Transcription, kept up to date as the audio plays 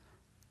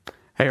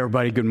Hey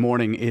everybody, good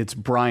morning. It's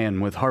Brian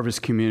with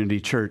Harvest Community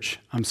Church.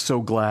 I'm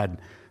so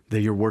glad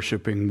that you're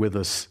worshiping with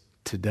us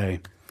today.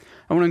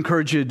 I want to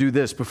encourage you to do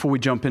this before we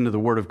jump into the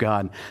Word of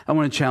God. I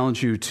want to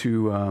challenge you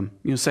to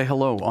say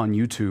hello on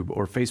YouTube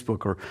or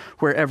Facebook or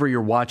wherever you're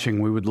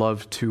watching. We would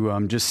love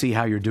to just see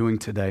how you're doing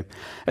today.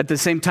 At the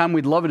same time,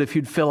 we'd love it if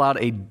you'd fill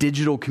out a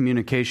digital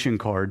communication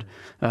card.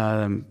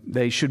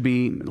 Links should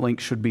be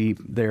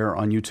there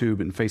on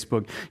YouTube and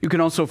Facebook. You can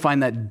also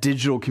find that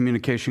digital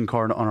communication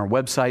card on our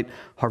website,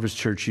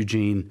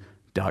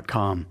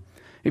 harvestchurcheugene.com.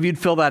 If you'd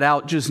fill that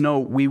out, just know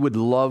we would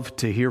love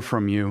to hear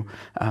from you.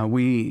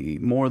 We,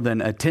 more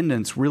than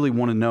attendance, really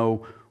want to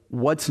know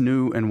what's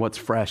new and what's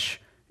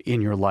fresh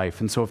in your life.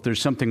 And so if there's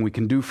something we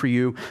can do for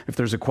you, if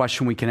there's a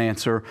question we can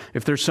answer,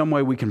 if there's some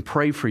way we can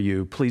pray for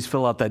you, please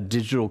fill out that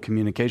digital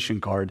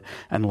communication card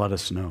and let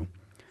us know.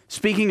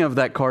 Speaking of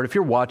that card, if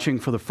you're watching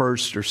for the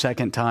first or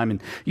second time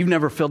and you've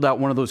never filled out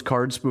one of those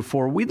cards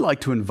before, we'd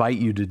like to invite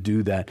you to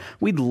do that.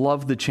 We'd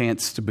love the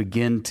chance to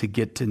begin to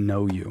get to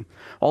know you.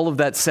 All of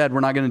that said,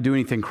 we're not going to do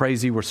anything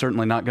crazy. We're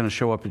certainly not going to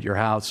show up at your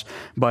house,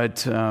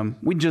 but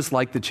we'd just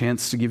like the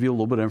chance to give you a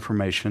little bit of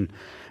information.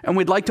 And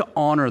we'd like to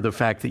honor the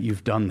fact that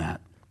you've done that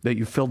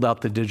you filled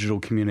out the digital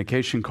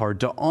communication card.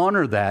 To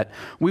honor that,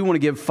 we want to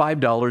give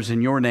 $5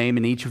 in your name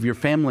and each of your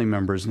family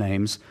members'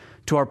 names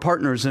to our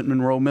partners at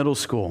Monroe Middle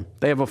School.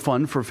 They have a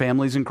fund for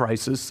families in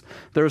crisis.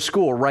 They're a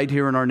school right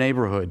here in our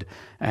neighborhood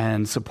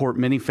and support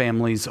many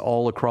families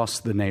all across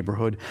the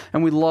neighborhood.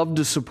 And we love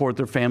to support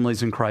their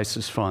Families in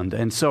Crisis Fund.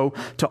 And so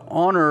to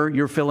honor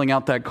your filling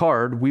out that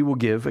card, we will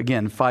give,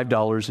 again,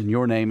 $5 in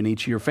your name and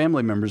each of your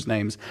family members'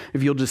 names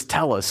if you'll just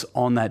tell us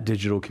on that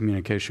digital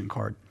communication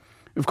card.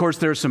 Of course,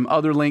 there are some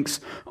other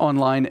links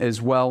online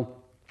as well,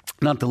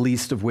 not the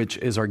least of which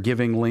is our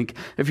giving link.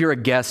 If you're a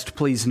guest,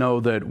 please know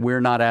that we're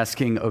not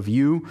asking of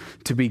you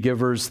to be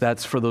givers.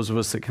 That's for those of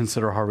us that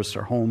consider Harvest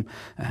our home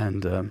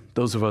and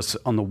those of us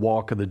on the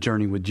walk of the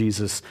journey with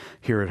Jesus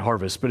here at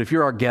Harvest. But if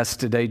you're our guest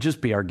today,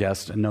 just be our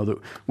guest and know that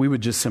we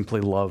would just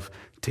simply love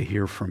to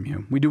hear from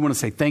you. We do want to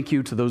say thank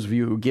you to those of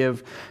you who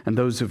give and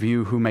those of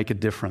you who make a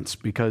difference,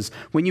 because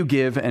when you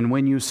give and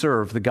when you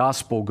serve, the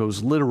gospel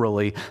goes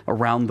literally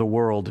around the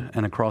world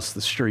and across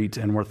the street,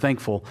 and we're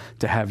thankful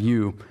to have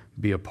you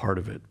be a part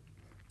of it.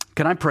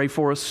 Can I pray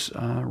for us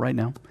right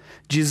now?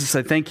 Jesus,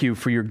 I thank you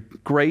for your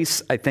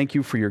grace. I thank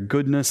you for your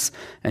goodness.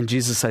 And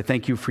Jesus, I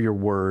thank you for your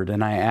word.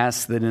 And I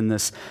ask that in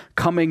this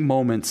coming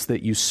moments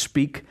that you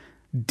speak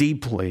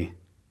deeply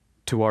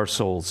to our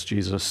souls,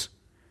 Jesus.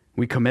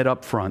 We commit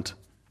up front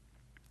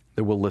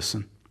that we'll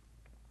listen,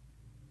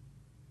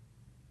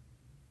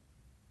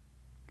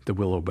 that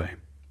we'll obey.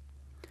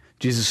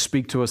 Jesus,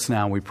 speak to us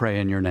now, we pray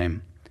in your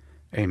name.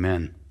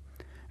 Amen.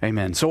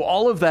 Amen. So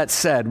all of that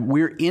said,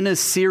 we're in a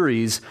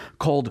series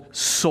called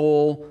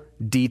Soul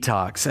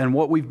Detox. And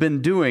what we've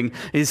been doing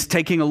is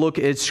taking a look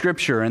at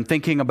Scripture and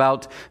thinking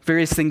about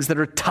various things that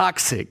are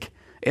toxic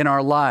in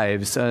our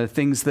lives,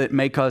 things that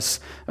make us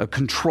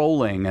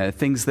controlling,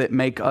 things that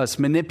make us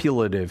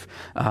manipulative,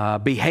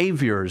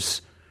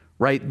 behaviors,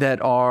 right,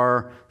 that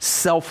are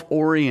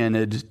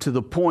self-oriented to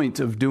the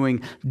point of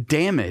doing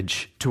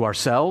damage to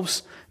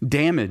ourselves,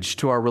 damage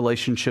to our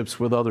relationships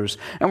with others.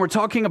 And we're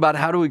talking about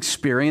how to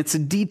experience a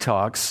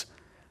detox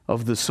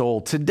of the soul.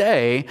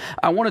 Today,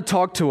 I want to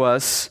talk to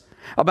us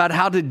about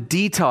how to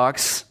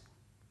detox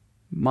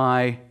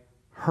my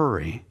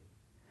hurry,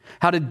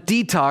 how to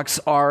detox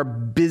our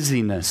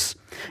busyness.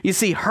 You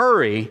see,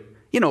 hurry,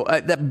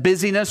 that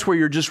busyness where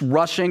you're just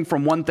rushing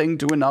from one thing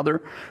to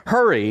another,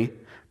 hurry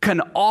can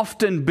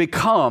often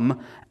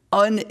become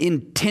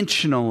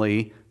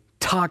unintentionally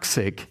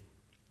toxic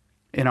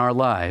in our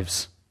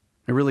lives.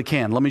 It really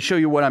can. Let me show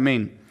you what I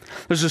mean.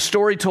 There's a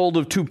story told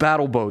of two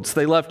paddle boats.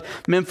 They left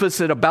Memphis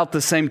at about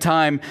the same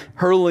time,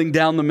 hurling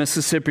down the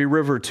Mississippi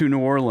River to New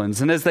Orleans.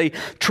 And as they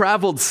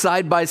traveled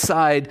side by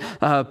side,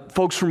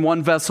 folks from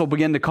one vessel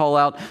began to call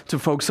out to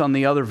folks on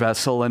the other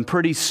vessel. And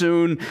pretty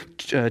soon,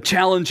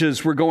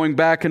 challenges were going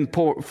back and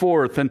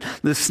forth, and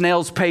the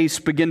snail's pace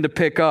began to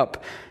pick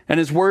up. And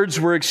as words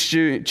were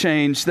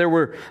exchanged, there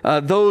were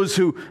those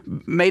who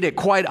made it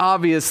quite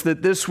obvious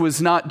that this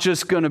was not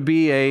just going to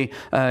be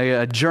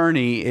a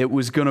journey, it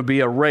was going to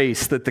be a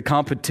race, that the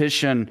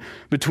competition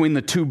between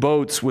the two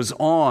boats was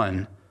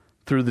on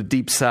through the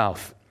deep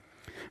south.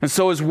 And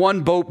so as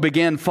one boat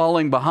began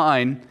falling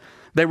behind,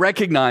 they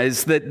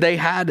recognized that they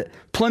had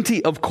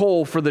plenty of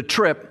coal for the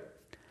trip,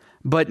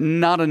 but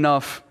not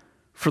enough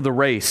for the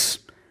race.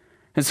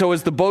 And so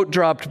as the boat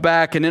dropped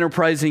back, an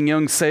enterprising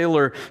young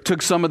sailor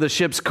took some of the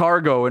ship's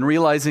cargo and,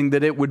 realizing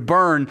that it would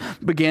burn,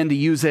 began to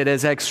use it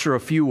as extra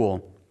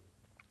fuel.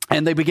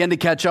 And they began to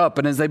catch up.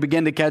 And as they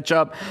began to catch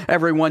up,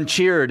 everyone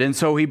cheered. And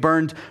so he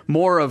burned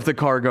more of the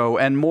cargo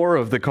and more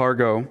of the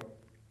cargo.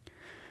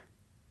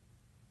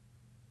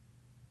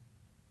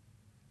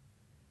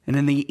 And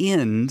in the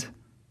end,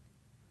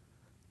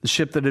 the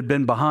ship that had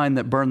been behind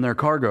that burned their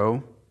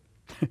cargo,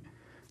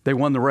 they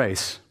won the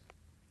race.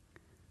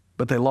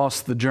 But they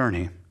lost the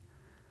journey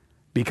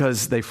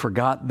because they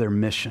forgot their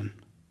mission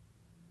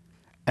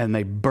and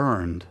they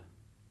burned,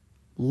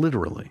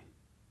 literally,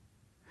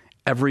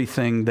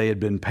 everything they had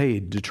been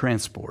paid to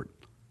transport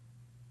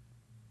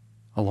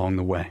along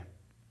the way.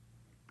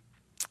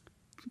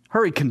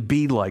 Hurry can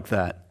be like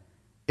that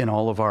in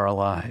all of our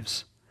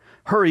lives.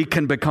 Hurry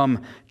can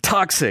become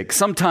toxic,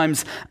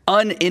 sometimes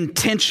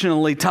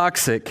unintentionally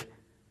toxic,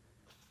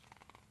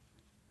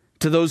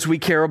 to those we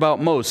care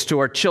about most, to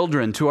our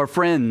children, to our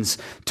friends,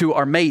 to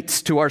our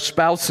mates, to our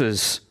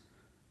spouses.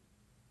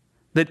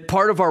 That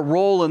part of our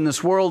role in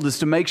this world is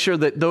to make sure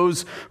that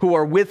those who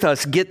are with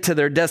us get to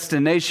their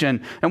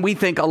destination. And we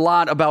think a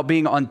lot about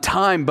being on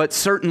time, but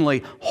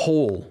certainly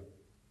whole.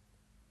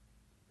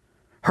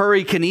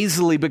 Hurry can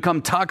easily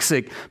become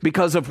toxic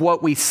because of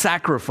what we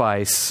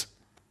sacrifice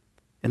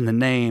in the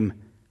name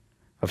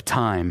of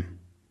time.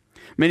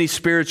 Many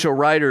spiritual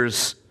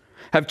writers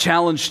have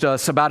challenged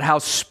us about how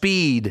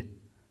speed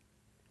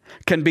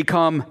can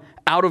become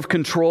out of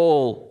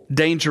control,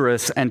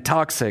 dangerous, and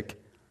toxic.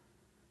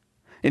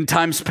 In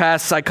times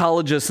past,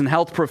 psychologists and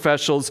health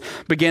professionals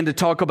began to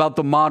talk about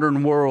the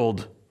modern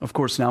world. Of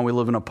course, now we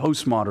live in a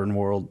postmodern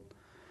world.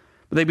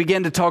 But they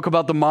began to talk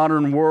about the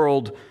modern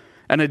world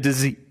and a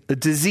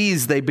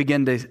disease they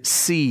began to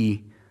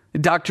see.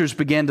 Doctors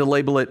began to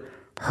label it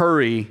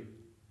hurry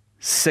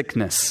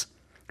sickness.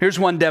 Here's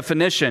one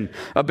definition: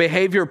 a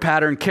behavior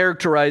pattern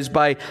characterized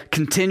by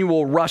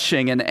continual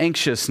rushing and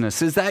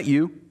anxiousness. Is that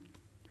you?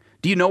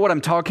 Do you know what I'm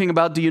talking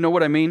about? Do you know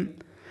what I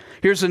mean?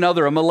 Here's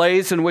another: a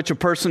malaise in which a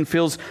person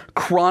feels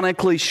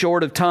chronically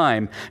short of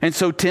time and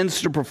so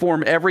tends to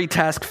perform every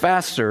task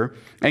faster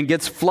and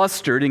gets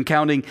flustered in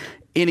counting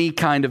any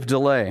kind of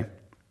delay.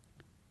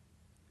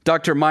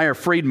 Dr. Meyer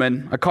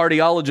Friedman, a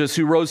cardiologist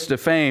who rose to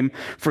fame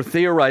for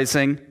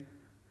theorizing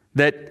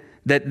that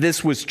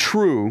this was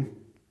true,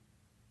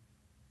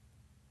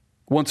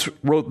 once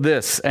wrote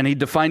this, and he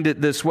defined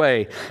it this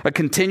way: a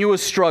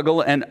continuous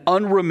struggle and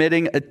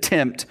unremitting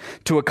attempt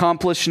to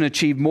accomplish and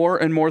achieve more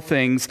and more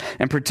things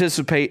and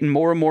participate in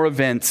more and more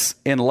events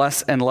in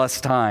less and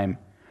less time.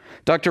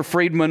 Dr.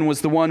 Friedman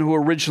was the one who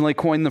originally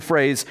coined the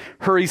phrase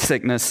hurry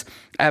sickness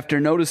after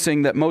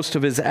noticing that most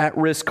of his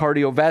at-risk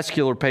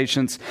cardiovascular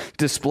patients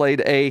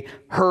displayed a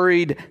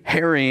hurried,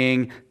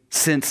 harrying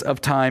sense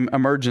of time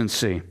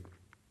emergency.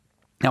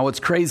 Now, what's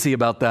crazy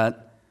about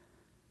that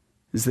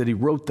is that he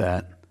wrote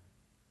that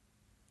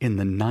in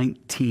the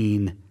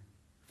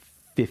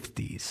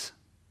 1950s.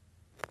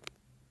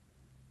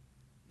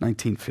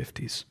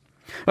 1950s.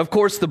 Of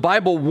course, the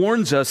Bible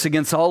warns us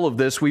against all of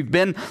this. We've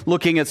been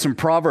looking at some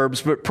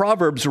Proverbs, but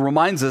Proverbs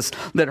reminds us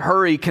that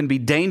hurry can be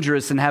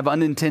dangerous and have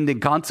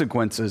unintended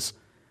consequences.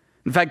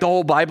 In fact, the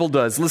whole Bible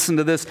does. Listen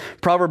to this,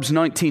 Proverbs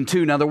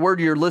 19:2. Now, the word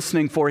you're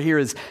listening for here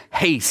is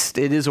haste.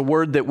 It is a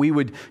word that we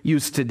would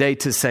use today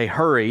to say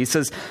hurry. He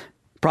says,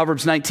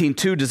 Proverbs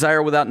 19:2,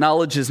 desire without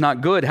knowledge is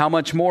not good. How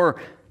much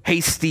more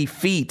hasty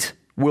feet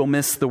will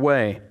miss the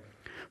way?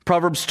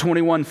 Proverbs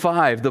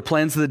 21:5, the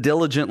plans of the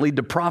diligent lead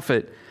to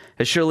profit,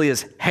 as surely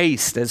as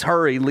haste, as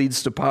hurry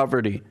leads to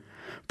poverty.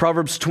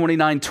 Proverbs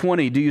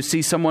 29:20, do you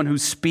see someone who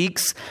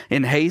speaks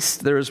in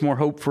haste? There is more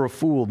hope for a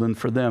fool than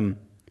for them.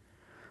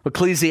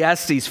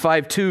 Ecclesiastes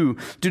 5:2,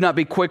 do not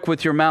be quick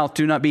with your mouth,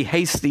 do not be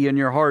hasty in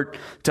your heart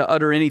to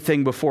utter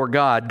anything before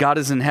God. God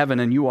is in heaven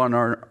and you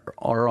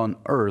are on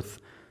earth,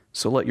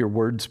 so let your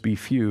words be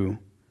few.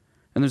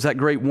 And there's that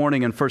great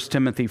warning in 1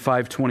 Timothy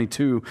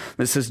 5:22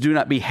 that says, do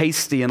not be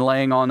hasty in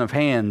laying on of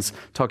hands,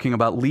 talking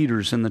about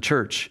leaders in the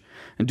church.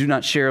 And do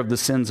not share of the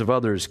sins of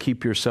others.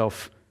 Keep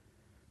yourself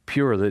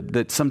pure.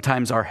 That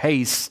sometimes our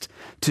haste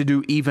to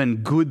do even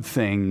good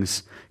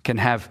things can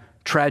have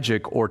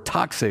tragic or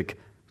toxic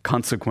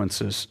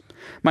consequences.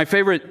 My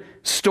favorite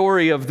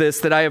story of this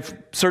that I have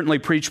certainly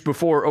preached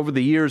before over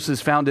the years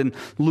is found in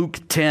Luke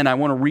 10. I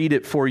want to read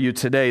it for you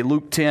today.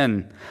 Luke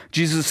 10.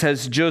 Jesus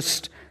has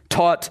just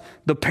taught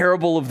the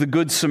parable of the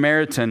Good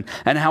Samaritan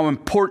and how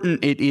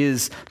important it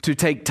is to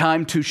take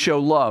time to show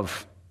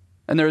love.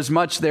 And there is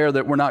much there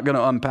that we're not going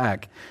to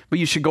unpack, but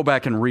you should go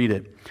back and read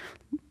it.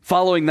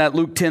 Following that,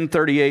 Luke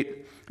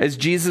 10:38, as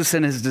Jesus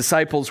and his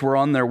disciples were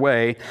on their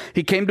way,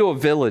 he came to a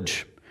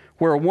village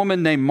where a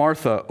woman named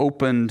Martha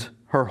opened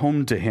her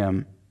home to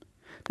him.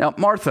 Now,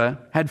 Martha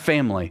had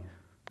family,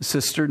 a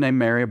sister named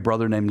Mary, a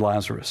brother named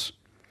Lazarus.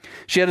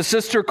 She had a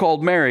sister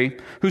called Mary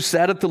who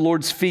sat at the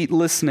Lord's feet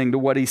listening to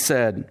what he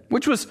said,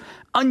 which was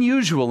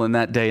unusual in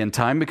that day and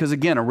time because,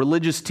 again, a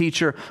religious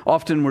teacher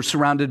often were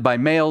surrounded by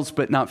males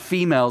but not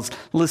females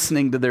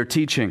listening to their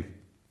teaching.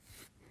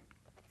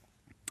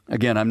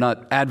 Again, I'm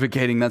not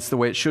advocating that's the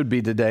way it should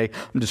be today.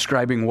 I'm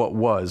describing what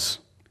was.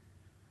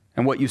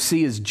 And what you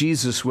see is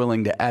Jesus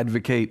willing to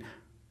advocate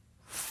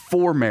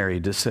for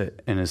Mary to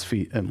sit in his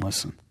feet and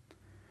listen.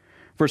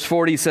 Verse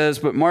 40 says,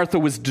 but Martha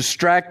was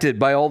distracted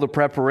by all the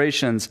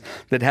preparations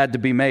that had to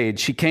be made.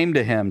 She came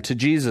to him, to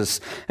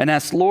Jesus, and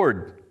asked,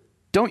 Lord,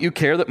 don't you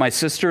care that my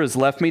sister has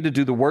left me to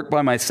do the work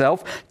by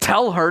myself?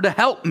 Tell her to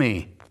help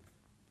me.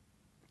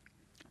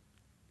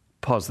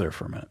 Pause there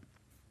for a minute.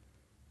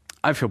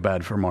 I feel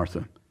bad for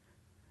Martha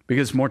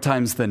because more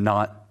times than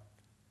not,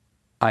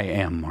 I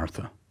am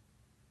Martha.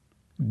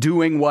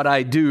 doing what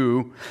I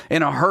do,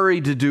 in a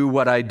hurry to do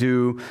what I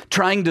do,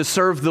 trying to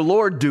serve the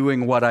Lord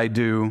doing what I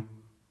do,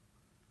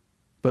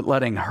 but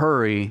letting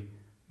hurry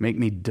make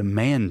me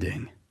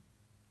demanding,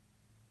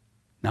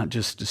 not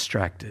just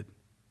distracted.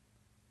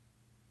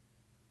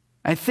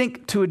 I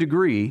think to a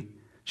degree,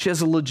 she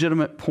has a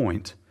legitimate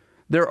point.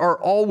 There are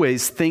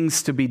always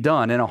things to be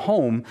done. In a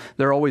home,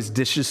 there are always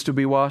dishes to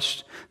be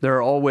washed. There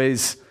are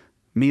always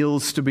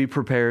meals to be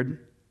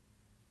prepared.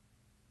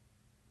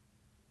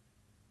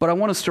 But I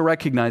want us to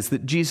recognize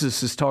that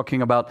Jesus is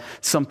talking about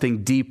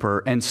something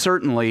deeper. And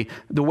certainly,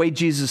 the way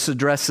Jesus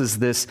addresses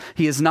this,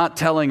 he is not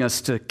telling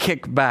us to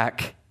kick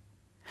back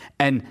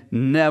and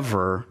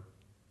never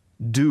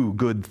do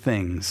good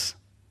things.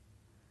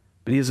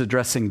 But he is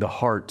addressing the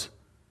heart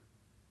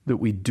that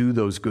we do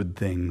those good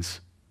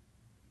things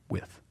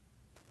with.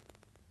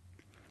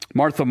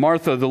 Martha,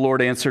 Martha, the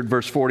Lord answered,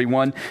 verse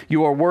 41,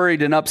 you are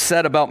worried and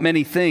upset about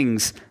many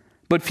things,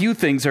 but few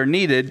things are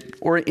needed,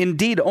 or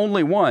indeed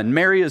only one.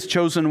 Mary has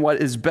chosen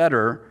what is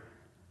better,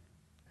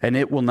 and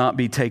it will not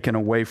be taken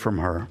away from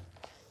her.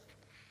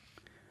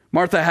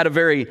 Martha had a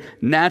very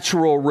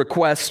natural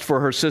request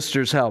for her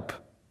sister's help.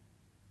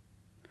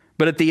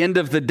 But at the end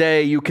of the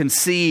day, you can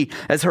see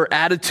as her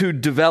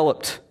attitude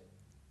developed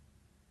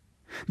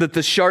that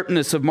the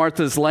sharpness of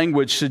Martha's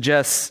language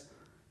suggests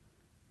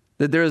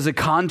that there is a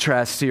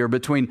contrast here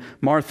between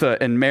Martha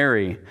and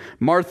Mary.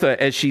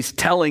 Martha, as she's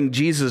telling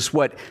Jesus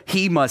what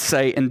he must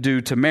say and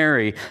do to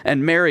Mary,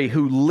 and Mary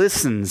who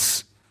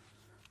listens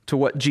to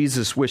what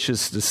Jesus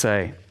wishes to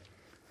say.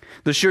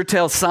 The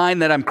sure-tell sign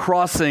that I'm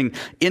crossing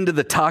into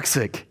the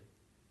toxic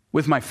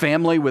with my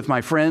family, with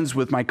my friends,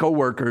 with my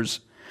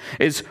coworkers,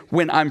 is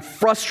when I'm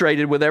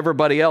frustrated with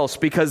everybody else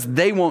because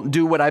they won't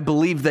do what I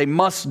believe they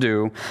must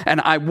do,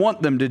 and I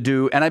want them to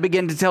do, and I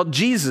begin to tell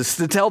Jesus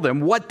to tell them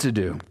what to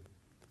do.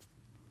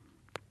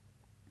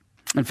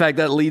 In fact,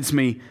 that leads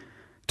me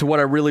to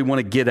what I really want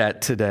to get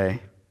at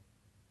today.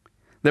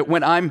 That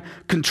when I'm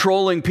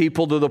controlling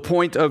people to the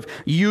point of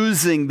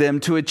using them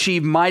to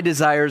achieve my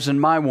desires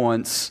and my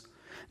wants,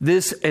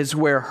 this is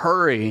where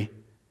hurry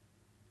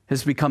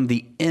has become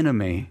the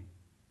enemy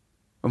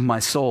of my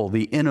soul,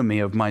 the enemy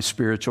of my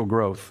spiritual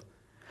growth.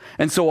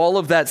 And so all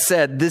of that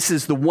said, this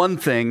is the one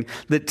thing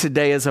that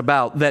today is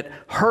about, that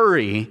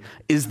hurry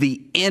is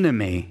the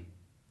enemy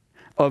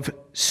of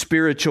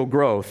spiritual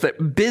growth,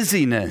 that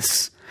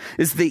busyness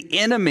is the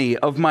enemy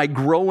of my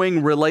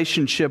growing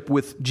relationship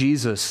with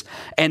Jesus.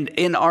 And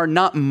in our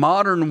not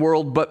modern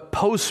world, but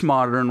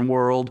postmodern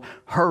world,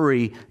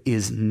 hurry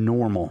is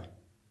normal.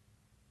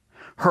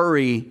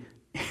 Hurry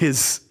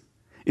is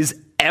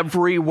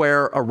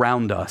everywhere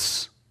around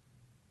us.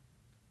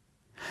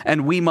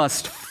 And we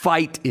must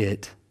fight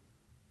it.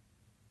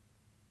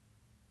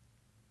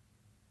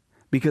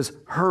 Because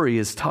hurry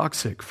is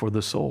toxic for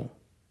the soul.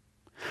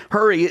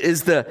 Hurry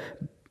is the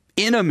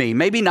enemy,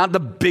 maybe not the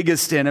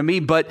biggest enemy,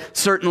 but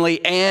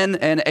certainly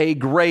and a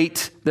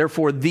great,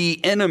 therefore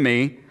the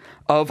enemy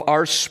of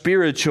our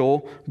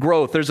spiritual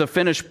growth. There's a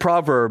Finnish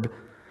proverb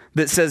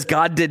that says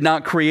God did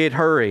not create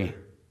hurry.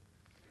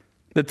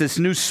 That this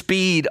new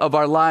speed of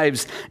our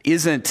lives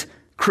isn't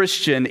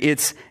Christian,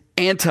 it's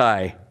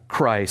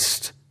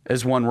anti-Christ,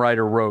 as one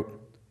writer wrote.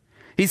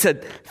 He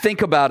said,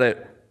 think about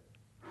it.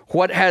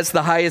 What has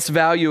the highest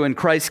value in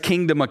Christ's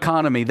kingdom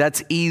economy?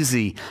 That's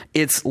easy.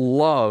 It's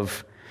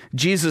love.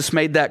 Jesus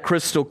made that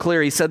crystal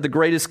clear. He said the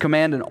greatest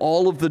command in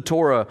all of the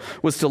Torah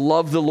was to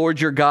love the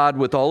Lord your God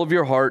with all of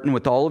your heart and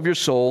with all of your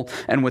soul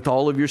and with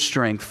all of your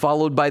strength,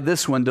 followed by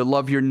this one, to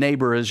love your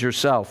neighbor as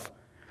yourself.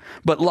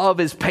 But love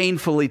is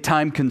painfully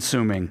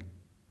time-consuming.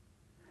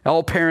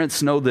 All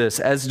parents know this,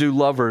 as do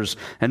lovers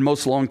and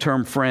most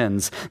long-term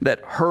friends,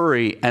 that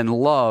hurry and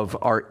love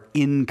are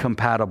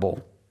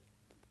incompatible.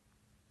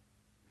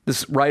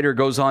 This writer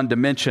goes on to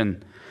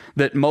mention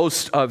that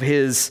most of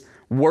his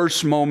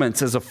worst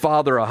moments as a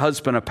father, a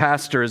husband, a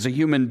pastor, as a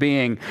human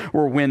being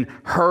were when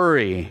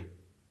hurry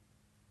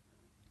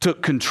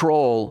took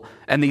control,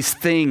 and these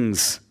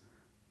things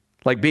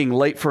like being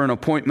late for an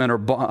appointment or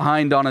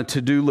behind on a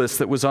to-do list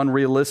that was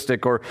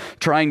unrealistic or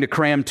trying to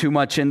cram too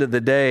much into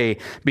the day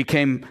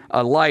became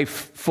a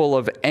life full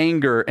of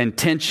anger and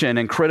tension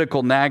and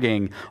critical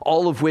nagging,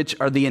 all of which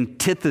are the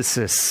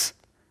antithesis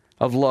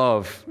of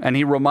love. And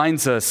he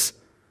reminds us,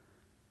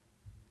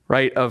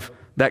 right, of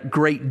that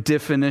great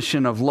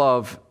definition of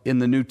love in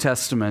the New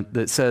Testament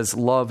that says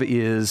love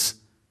is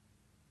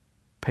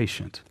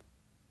patient.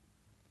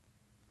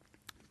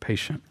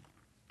 Patient.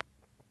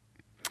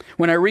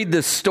 When I read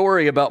this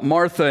story about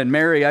Martha and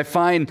Mary, I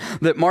find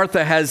that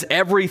Martha has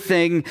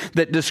everything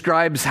that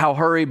describes how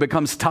hurry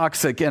becomes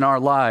toxic in our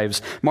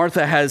lives.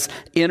 Martha has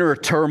inner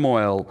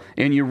turmoil,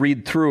 and you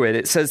read through it.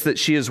 It says that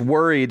she is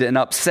worried and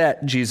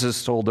upset,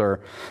 Jesus told her.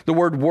 The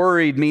word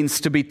worried means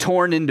to be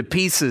torn into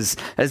pieces,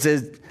 as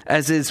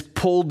is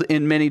pulled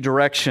in many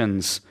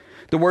directions.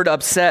 The word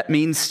upset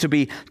means to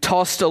be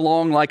tossed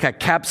along like a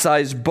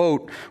capsized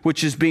boat,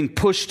 which is being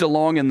pushed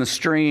along in the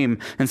stream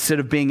instead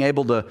of being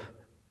able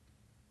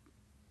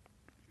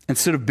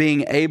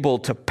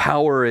to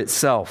power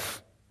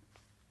itself.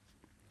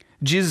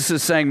 Jesus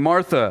is saying,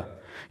 Martha,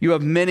 you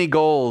have many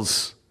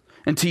goals,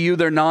 and to you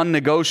they're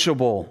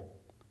non-negotiable.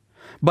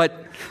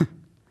 But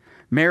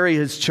Mary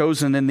has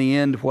chosen in the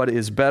end what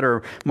is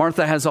better.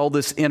 Martha has all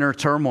this inner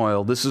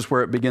turmoil. This is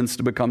where it begins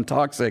to become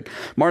toxic.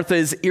 Martha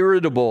is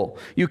irritable.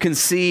 You can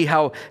see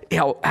how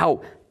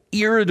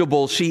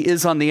irritable she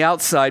is on the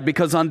outside,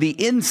 because on the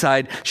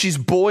inside, she's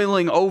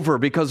boiling over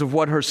because of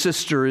what her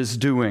sister is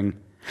doing.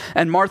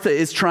 And Martha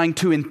is trying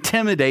to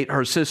intimidate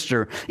her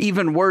sister.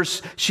 Even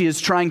worse, she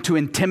is trying to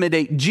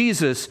intimidate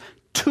Jesus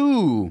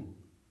to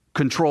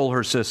control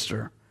her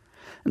sister.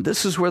 And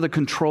this is where the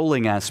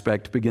controlling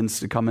aspect begins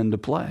to come into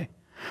play.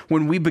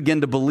 When we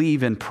begin to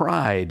believe in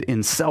pride,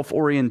 in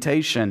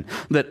self-orientation,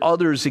 that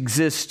others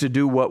exist to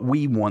do what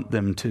we want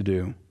them to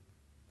do.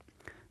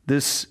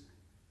 This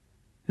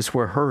is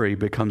where hurry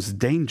becomes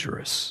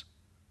dangerous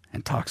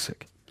and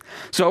toxic.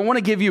 So I want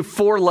to give you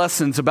 4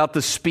 lessons about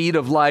the speed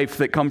of life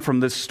that come from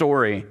this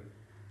story.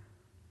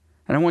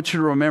 And I want you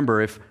to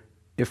remember,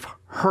 if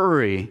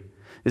hurry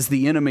is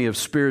the enemy of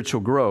spiritual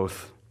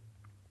growth,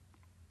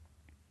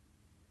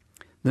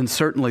 then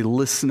certainly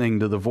listening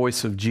to the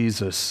voice of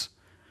Jesus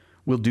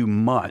will do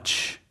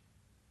much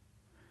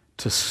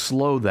to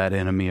slow that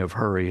enemy of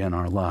hurry in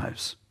our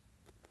lives.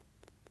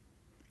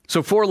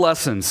 So 4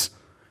 lessons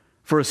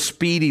for a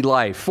speedy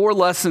life. 4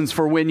 lessons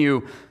for when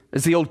you,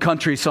 as the old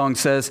country song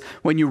says,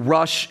 when you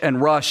rush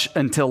and rush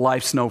until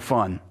life's no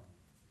fun.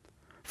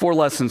 4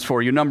 lessons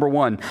for you. Number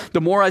 1,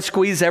 the more I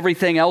squeeze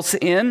everything else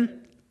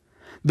in,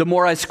 the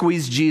more I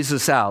squeeze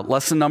Jesus out.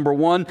 Lesson number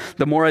 1,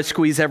 the more I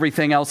squeeze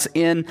everything else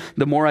in,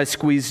 the more I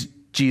squeeze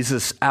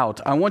Jesus out.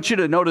 I want you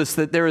to notice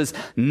that there is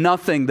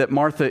nothing that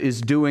Martha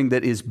is doing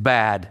that is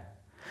bad.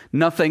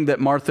 Nothing that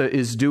Martha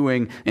is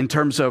doing in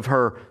terms of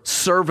her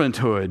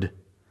servanthood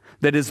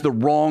that is the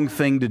wrong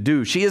thing to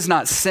do. She is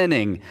not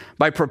sinning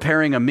by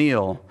preparing a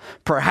meal.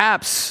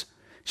 Perhaps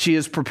she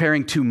is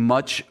preparing too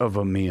much of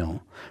a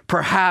meal.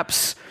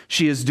 Perhaps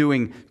she is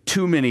doing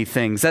too many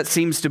things. That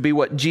seems to be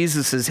what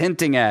Jesus is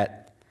hinting at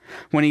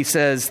when he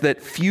says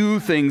that few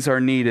things are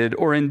needed,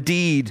 or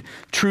indeed,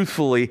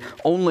 truthfully,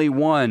 only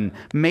one.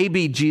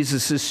 Maybe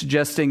Jesus is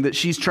suggesting that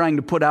she's trying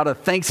to put out a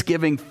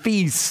Thanksgiving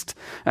feast,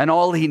 and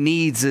all he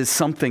needs is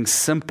something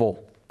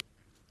simple.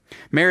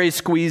 Mary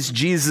squeezed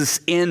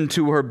Jesus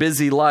into her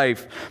busy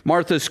life.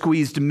 Martha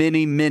squeezed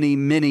many, many,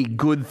 many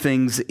good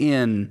things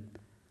in.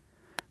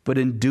 But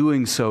in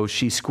doing so,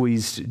 she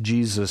squeezed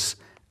Jesus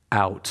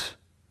out.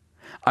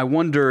 I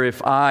wonder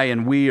if I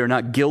and we are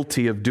not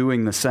guilty of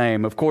doing the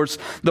same. Of course,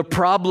 the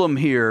problem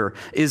here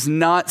is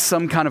not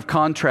some kind of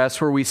contrast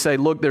where we say,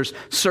 look, there's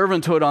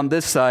servanthood on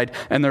this side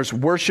and there's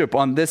worship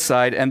on this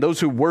side, and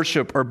those who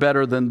worship are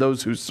better than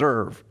those who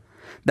serve.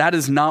 That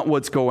is not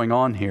what's going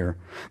on here.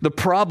 The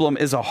problem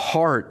is a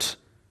heart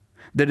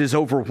that is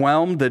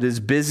overwhelmed, that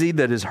is busy,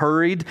 that is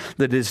hurried,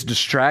 that is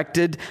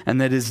distracted, and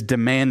that is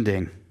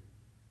demanding.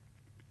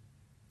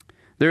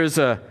 There is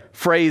a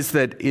phrase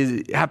that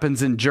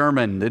happens in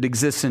German, that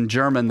exists in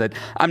German, that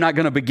I'm not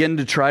going to begin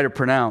to try to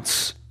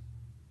pronounce.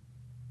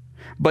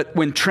 But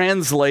when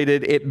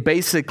translated, it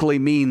basically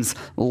means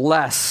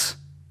less,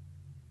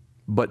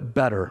 but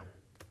better.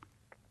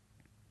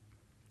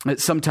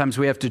 Sometimes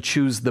we have to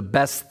choose the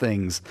best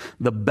things,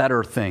 the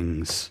better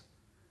things.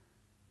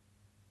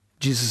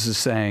 Jesus is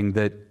saying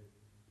that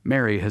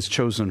Mary has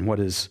chosen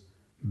what is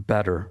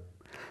better.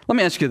 Let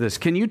me ask you this.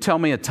 Can you tell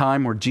me a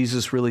time where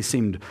Jesus really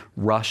seemed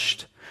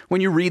rushed?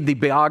 When you read the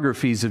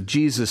biographies of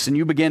Jesus and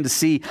you begin to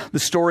see the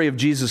story of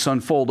Jesus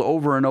unfold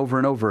over and over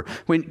and over,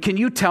 can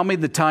you tell me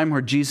the time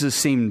where Jesus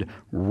seemed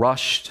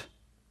rushed?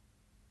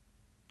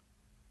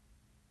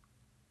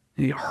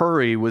 The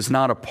hurry was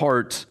not a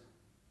part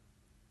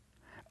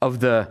of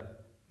the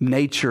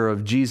nature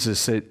of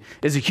Jesus.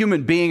 As a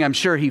human being, I'm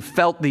sure he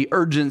felt the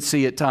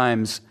urgency at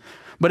times.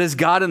 But as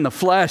God in the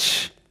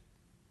flesh,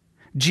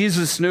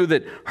 Jesus knew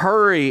that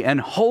hurry and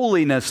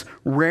holiness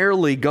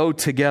rarely go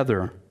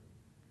together.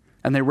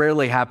 And they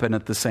rarely happen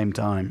at the same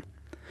time.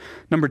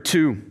 Number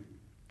 2,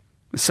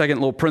 the second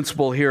little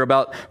principle here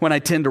about when I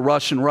tend to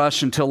rush and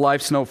rush until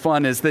life's no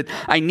fun is that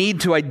I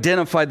need to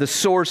identify the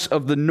source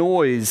of the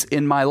noise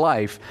in my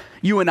life.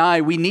 You and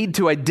I, we need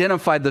to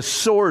identify the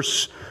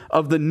source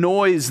of the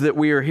noise that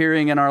we are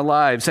hearing in our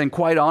lives. And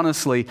quite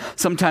honestly,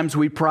 sometimes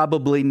we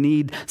probably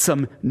need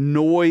some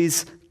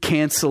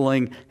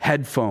noise-canceling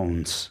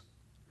headphones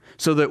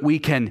so that we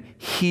can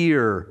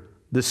hear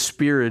the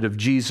Spirit of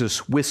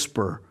Jesus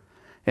whisper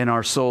in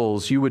our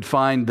souls. You would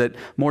find that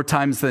more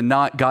times than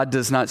not, God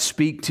does not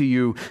speak to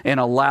you in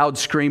a loud,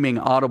 screaming,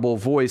 audible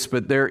voice,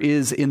 but there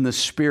is in the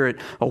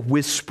Spirit a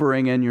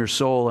whispering in your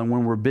soul, and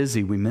when we're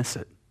busy, we miss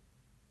it.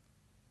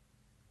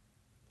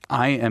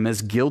 I am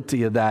as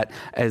guilty of that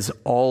as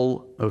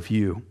all of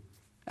you,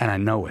 and I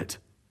know it.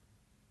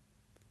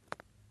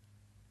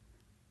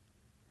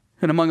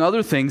 And among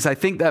other things, I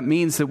think that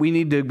means that we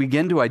need to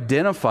begin to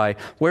identify,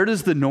 where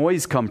does the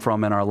noise come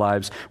from in our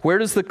lives? Where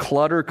does the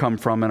clutter come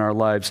from in our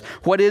lives?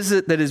 What is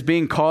it that is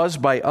being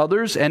caused by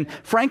others? And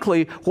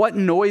frankly, what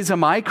noise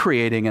am I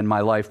creating in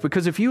my life?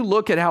 Because if you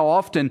look at how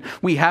often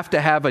we have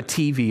to have a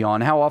TV on,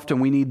 how often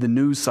we need the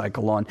news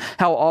cycle on,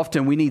 how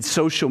often we need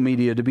social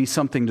media to be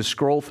something to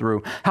scroll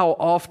through, how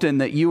often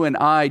that you and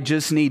I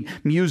just need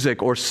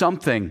music or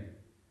something,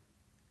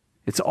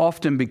 it's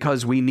often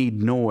because we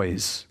need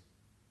noise.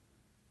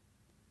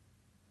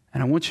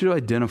 And I want you to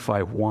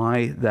identify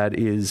why that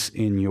is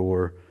in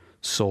your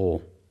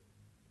soul.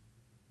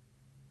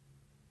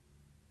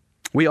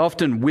 We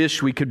often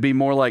wish we could be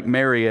more like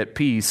Mary, at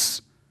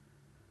peace.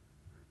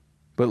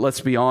 But let's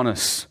be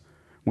honest,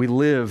 we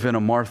live in a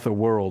Martha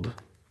world.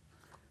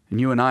 And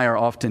you and I are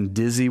often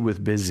dizzy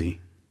with busy.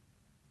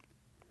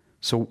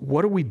 So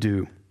what do we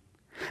do?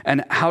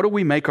 And how do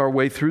we make our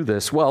way through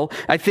this? Well,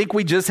 I think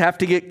we just have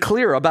to get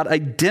clear about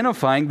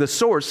identifying the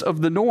source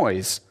of the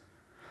noise.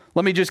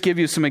 Let me just give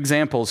you some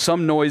examples.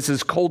 Some noise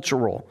is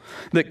cultural.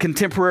 That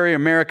contemporary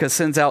America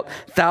sends out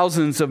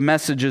thousands of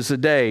messages a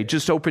day.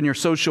 Just open your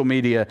social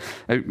media.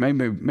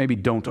 Maybe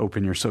don't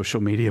open your social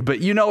media,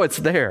 but you know it's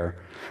there,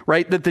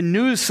 right? That the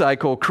news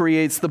cycle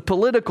creates, the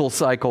political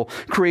cycle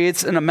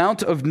creates an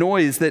amount of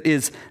noise that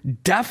is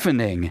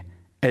deafening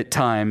at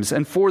times.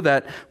 And for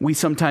that, we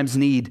sometimes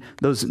need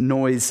those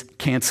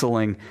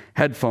noise-canceling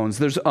headphones.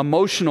 There's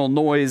emotional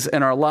noise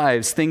in our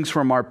lives, things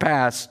from our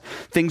past,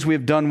 things we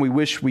have done we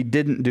wish we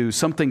didn't do,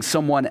 something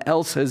someone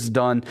else has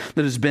done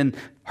that has been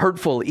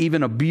hurtful,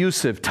 even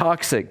abusive,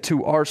 toxic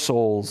to our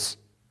souls.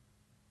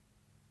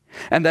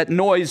 And that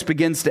noise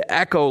begins to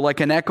echo like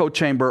an echo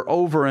chamber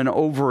over and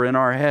over in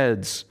our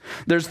heads.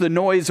 There's the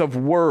noise of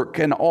work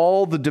and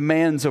all the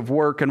demands of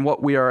work and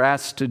what we are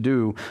asked to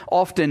do,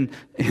 often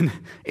in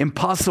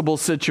impossible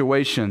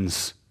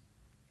situations.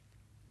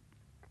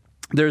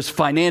 There's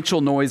financial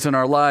noise in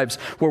our lives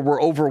where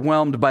we're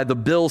overwhelmed by the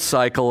bill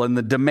cycle and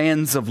the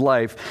demands of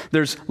life.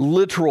 There's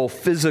literal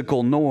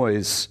physical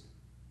noise.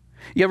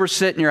 You ever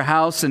sit in your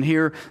house and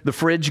hear the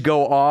fridge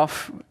go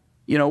off,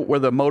 where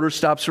the motor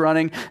stops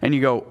running, and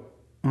you go,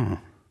 I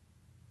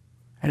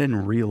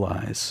didn't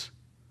realize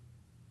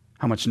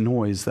how much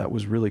noise that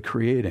was really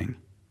creating.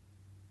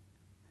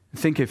 I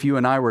think if you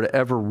and I were to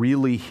ever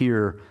really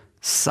hear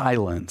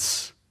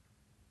silence,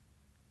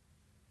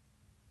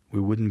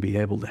 we wouldn't be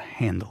able to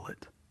handle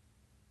it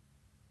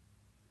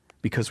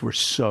because we're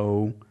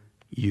so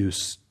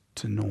used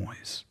to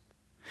noise.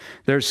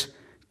 There's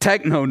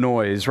techno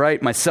noise,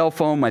 right? My cell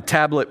phone, my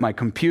tablet, my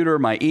computer,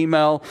 my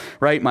email,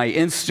 right? My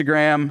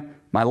Instagram,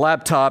 my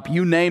laptop,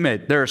 you name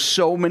it. There are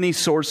so many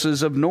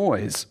sources of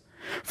noise.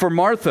 For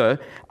Martha,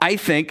 I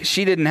think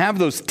she didn't have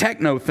those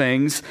techno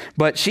things,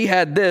 but she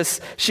had this.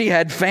 She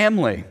had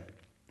family.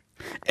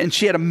 And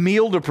she had a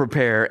meal to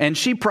prepare. And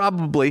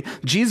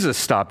Jesus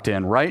stopped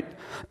in, right?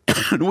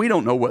 We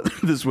don't know whether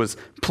this was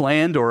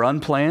planned or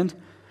unplanned.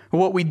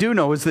 What we do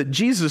know is that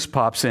Jesus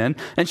pops in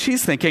and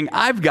she's thinking,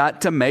 I've got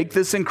to make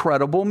this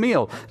incredible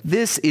meal.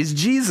 This is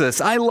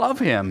Jesus. I love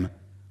him.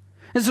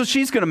 And so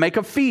she's going to make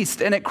a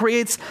feast, and it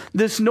creates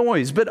this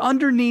noise. But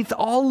underneath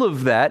all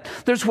of that,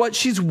 there's what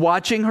she's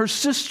watching her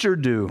sister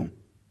do,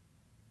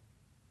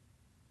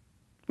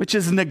 which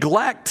is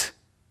neglect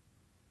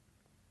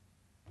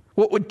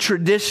what would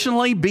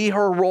traditionally be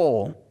her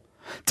role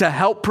to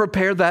help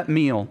prepare that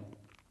meal.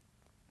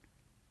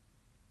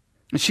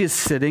 And she is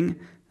sitting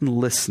and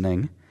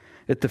listening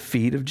at the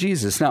feet of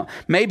Jesus. Now,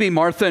 maybe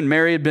Martha and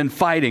Mary had been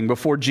fighting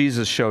before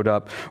Jesus showed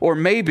up. Or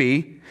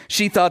maybe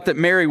she thought that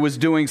Mary was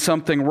doing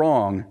something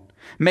wrong.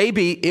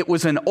 Maybe it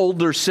was an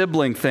older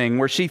sibling thing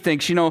where she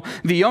thinks, the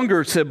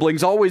younger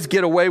siblings always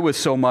get away with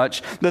so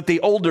much that the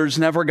olders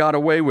never got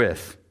away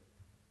with.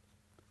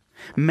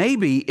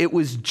 Maybe it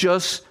was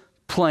just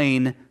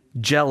plain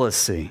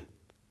jealousy.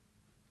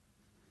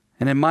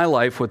 And in my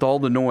life, with all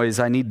the noise,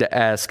 I need to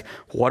ask,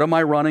 what am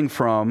I running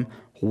from?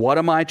 What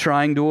am I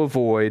trying to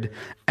avoid?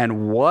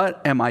 And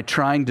what am I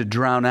trying to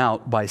drown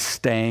out by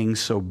staying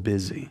so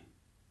busy?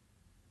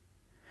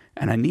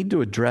 And I need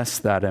to address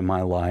that in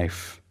my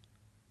life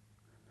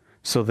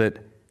so that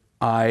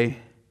I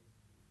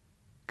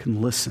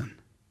can listen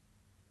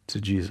to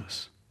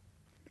Jesus.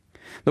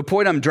 The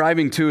point I'm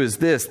driving to is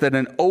this, that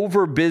an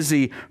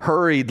overbusy,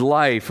 hurried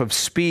life of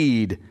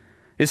speed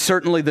is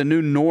certainly the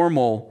new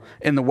normal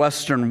in the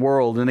Western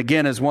world. And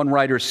again, as one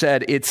writer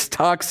said, it's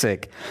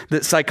toxic.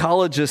 That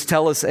psychologists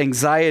tell us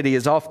anxiety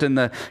is often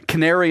the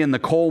canary in the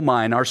coal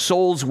mine, our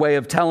soul's way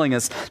of telling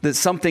us that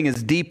something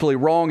is deeply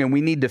wrong and we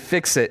need to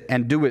fix it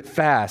and do it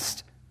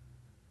fast.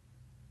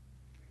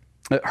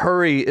 That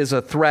hurry is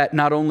a threat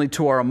not only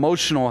to our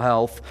emotional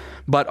health,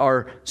 but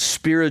our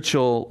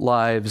spiritual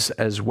lives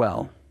as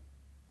well.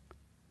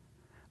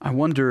 I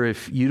wonder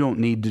if you don't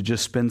need to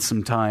just spend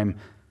some time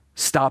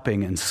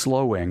stopping and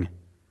slowing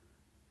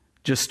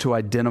just to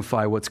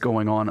identify what's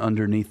going on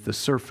underneath the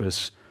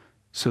surface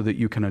so that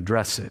you can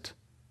address it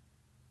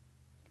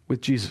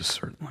with Jesus,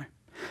 certainly.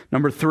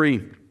 Number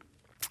 3,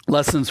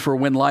 Lessons for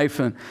when life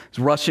is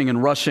rushing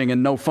and rushing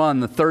and no fun.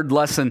 The third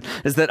lesson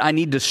is that I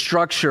need to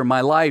structure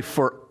my life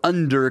for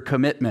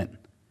under-commitment.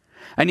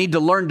 I need to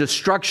learn to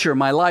structure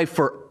my life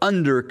for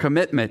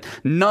under-commitment.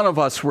 None of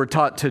us were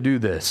taught to do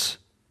this.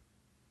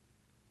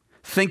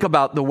 Think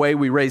about the way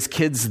we raise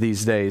kids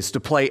these days, to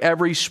play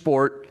every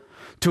sport,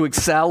 to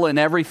excel in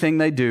everything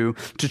they do,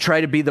 to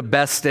try to be the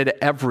best at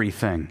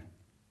everything.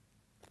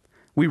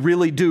 We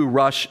really do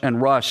rush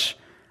and rush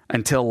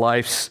until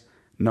life's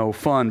no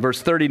fun.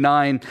 Verse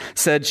 39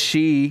 said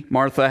she,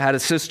 Martha, had a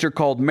sister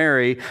called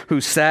Mary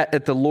who sat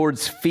at the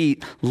Lord's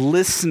feet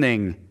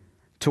listening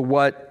to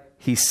what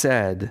he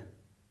said.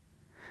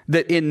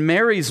 That in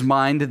Mary's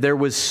mind there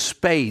was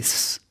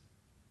space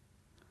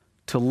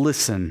to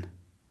listen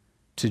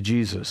to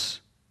Jesus.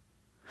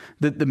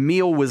 That the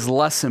meal was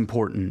less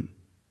important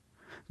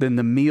than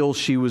the meal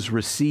she was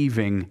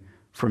receiving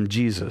from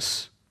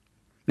Jesus.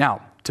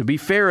 Now, to be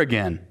fair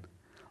again,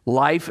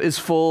 life is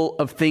full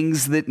of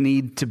things that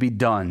need to be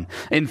done.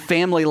 In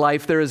family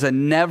life, there is a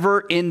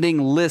never-ending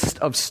list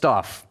of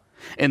stuff.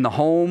 In the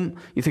home,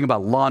 you think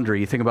about laundry,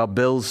 you think about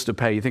bills to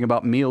pay, you think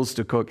about meals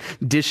to cook,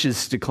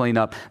 dishes to clean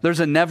up. There's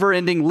a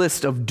never-ending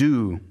list of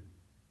due.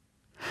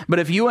 But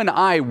if you and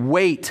I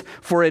wait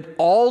for it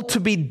all to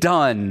be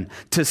done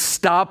to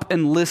stop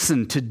and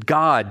listen to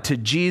God, to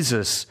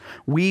Jesus,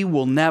 we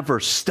will never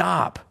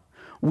stop.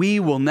 We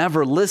will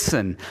never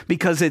listen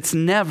because it's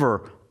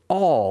never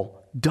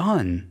all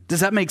done.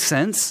 Does that make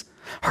sense?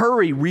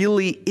 Hurry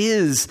really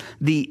is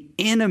the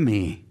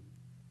enemy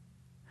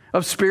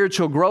of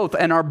spiritual growth,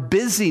 and our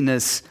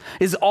busyness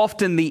is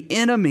often the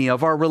enemy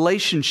of our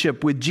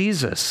relationship with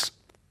Jesus.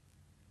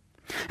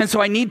 And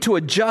so I need to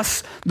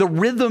adjust the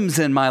rhythms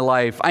in my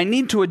life. I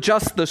need to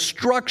adjust the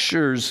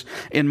structures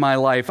in my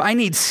life. I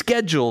need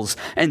schedules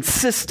and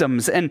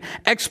systems and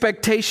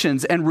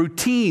expectations and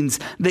routines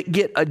that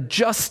get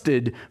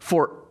adjusted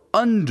for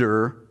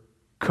under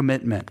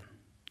commitment,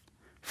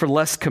 for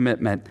less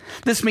commitment.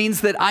 This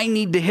means that I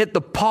need to hit the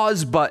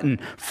pause button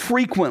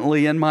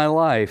frequently in my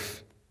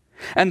life.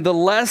 And the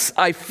less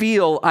I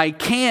feel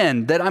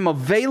that I'm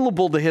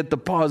available to hit the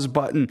pause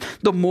button,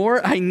 the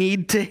more I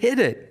need to hit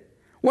it.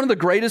 One of the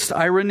greatest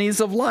ironies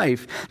of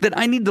life, that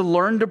I need to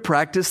learn to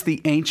practice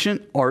the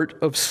ancient art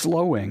of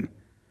slowing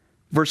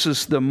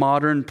versus the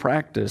modern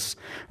practice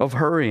of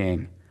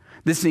hurrying.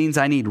 This means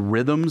I need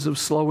rhythms of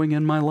slowing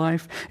in my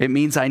life. It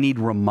means I need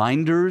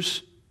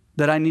reminders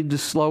that I need to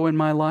slow in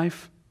my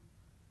life,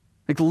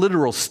 like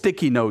literal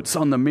sticky notes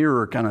on the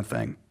mirror kind of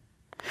thing.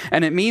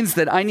 And it means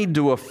that I need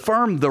to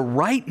affirm the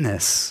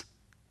rightness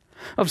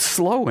of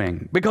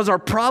slowing, because our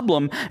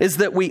problem is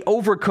that we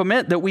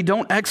overcommit, that we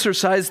don't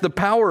exercise the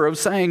power of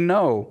saying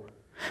no,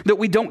 that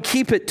we don't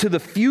keep it to the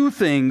few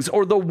things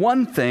or the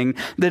one thing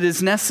that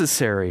is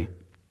necessary.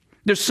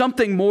 There's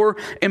something more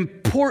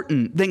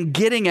important than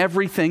getting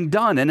everything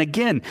done. And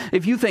again,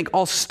 if you think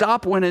I'll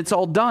stop when it's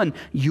all done,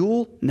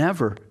 you'll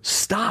never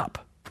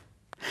stop.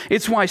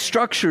 It's why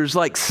structures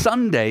like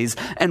Sundays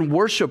and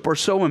worship are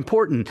so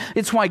important.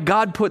 It's why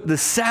God put the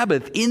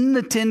Sabbath in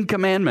the 10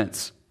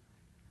 Commandments.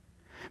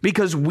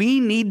 Because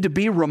we need to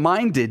be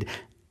reminded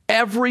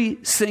every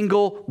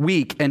single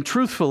week, and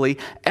truthfully,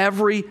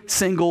 every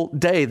single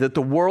day, that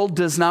the world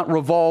does not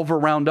revolve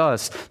around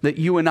us, that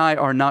you and I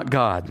are not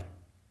God.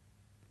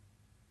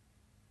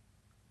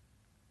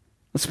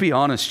 Let's be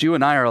honest, you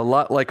and I are a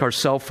lot like our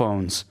cell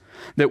phones,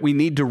 that we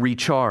need to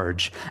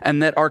recharge,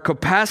 and that our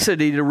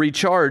capacity to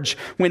recharge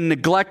when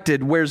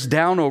neglected wears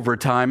down over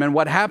time. And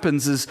what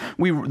happens is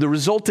the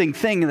resulting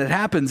thing that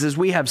happens is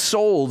we have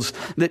souls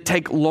that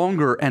take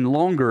longer and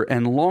longer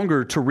and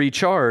longer to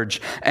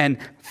recharge, and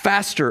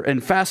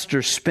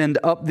faster spend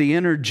up the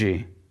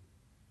energy.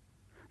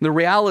 The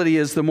reality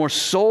is the more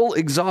soul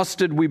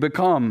exhausted we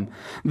become,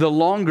 the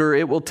longer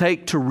it will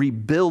take to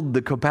rebuild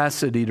the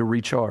capacity to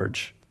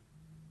recharge.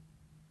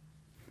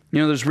 You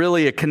know, there's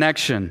really a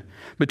connection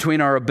between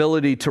our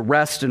ability to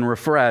rest and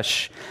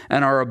refresh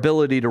and our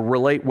ability to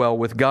relate well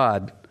with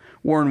God.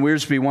 Warren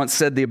Wiersbe once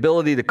said, the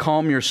ability to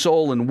calm your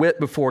soul and wit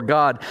before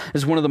God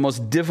is one of the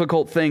most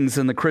difficult things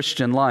in the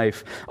Christian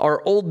life.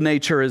 Our old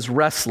nature is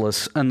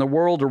restless, and the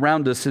world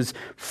around us is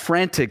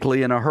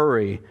frantically in a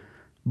hurry.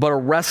 But a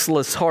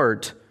restless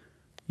heart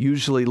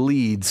usually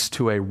leads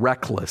to a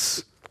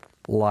reckless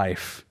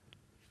life.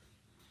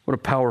 What a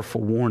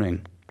powerful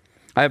warning.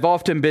 I have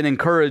often been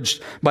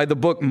encouraged by the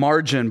book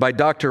Margin by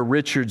Dr.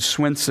 Richard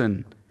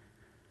Swenson.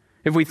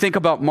 If we think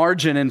about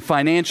margin in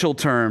financial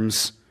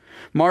terms,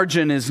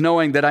 margin is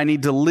knowing that I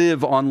need to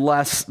live on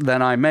less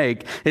than I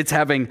make. It's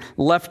having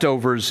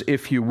leftovers,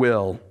 if you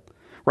will.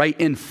 Right?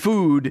 In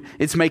food,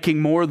 it's making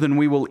more than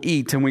we will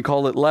eat, and we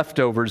call it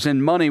leftovers.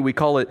 In money, we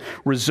call it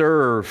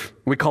reserve.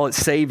 We call it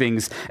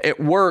savings. At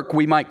work,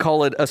 we might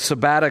call it a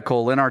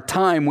sabbatical. In our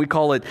time, we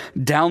call it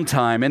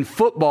downtime. In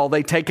football,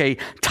 they take a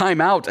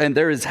timeout, and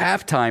there is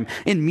halftime.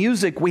 In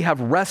music, we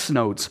have rest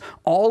notes.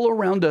 All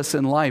around us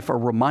in life are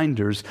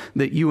reminders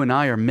that you and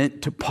I are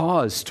meant to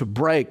pause, to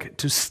break,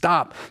 to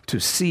stop, to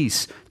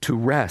cease, to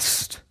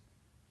rest.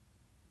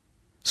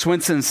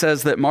 Swinson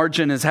says that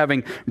margin is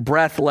having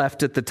breath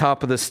left at the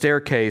top of the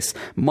staircase,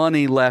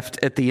 money left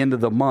at the end of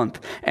the month,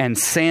 and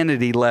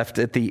sanity left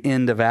at the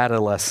end of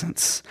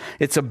adolescence.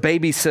 It's a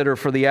babysitter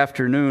for the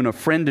afternoon, a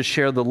friend to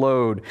share the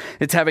load.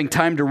 It's having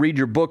time to read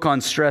your book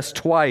on stress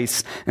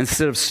twice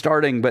instead of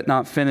starting but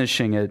not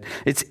finishing it.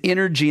 It's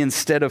energy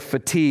instead of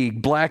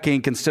fatigue, black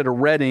ink instead of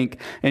red ink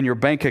in your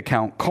bank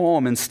account,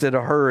 calm instead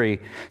of hurry,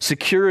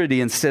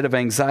 security instead of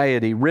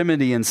anxiety,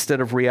 remedy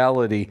instead of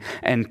reality,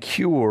 and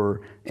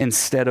cure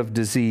instead of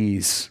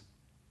disease.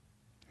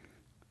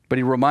 But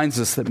he reminds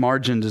us that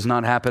margin does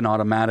not happen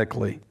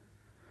automatically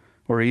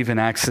or even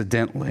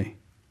accidentally,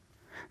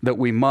 that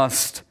we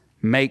must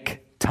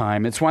make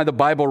time. It's why the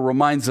Bible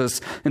reminds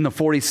us in the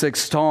 46th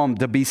Psalm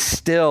to be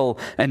still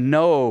and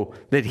know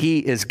that He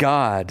is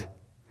God,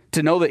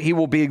 to know that He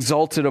will be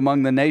exalted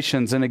among the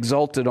nations and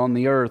exalted on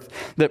the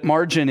earth, that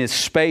margin is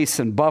space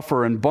and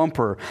buffer and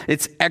bumper.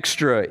 It's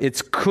extra,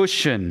 it's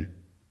cushion.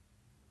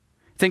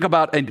 Think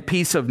about a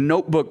piece of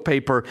notebook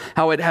paper,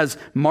 how it has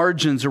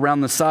margins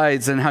around the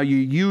sides and how you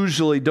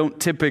usually don't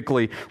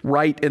typically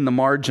write in the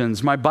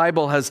margins. My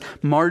Bible has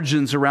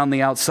margins around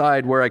the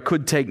outside where I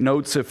could take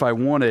notes if I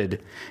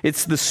wanted.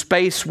 It's the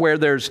space where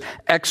there's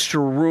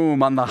extra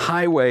room on the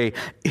highway.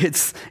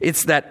 It's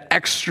that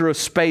extra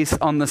space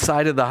on the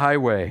side of the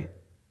highway.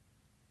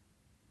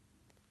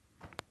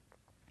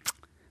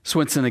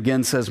 Swinson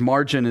again says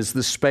margin is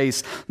the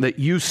space that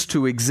used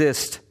to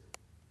exist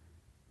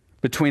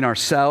between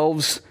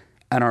ourselves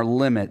and our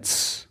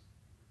limits.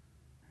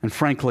 And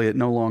frankly, it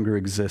no longer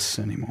exists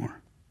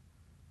anymore.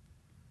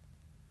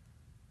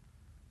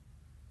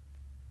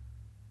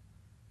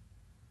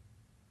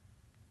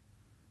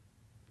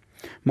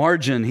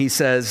 Margin, he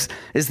says,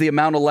 is the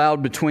amount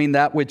allowed between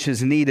that which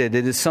is needed.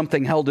 It is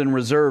something held in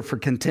reserve for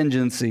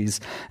contingencies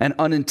and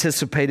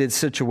unanticipated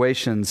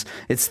situations.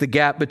 It's the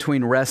gap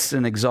between rest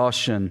and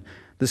exhaustion,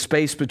 the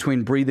space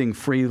between breathing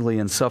freely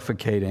and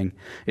suffocating.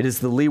 It is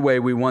the leeway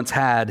we once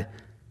had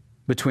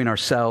between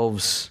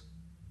ourselves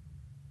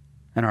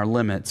and our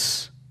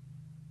limits.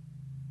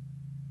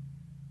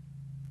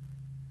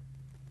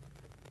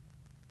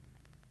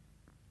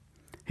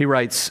 He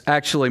writes,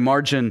 actually,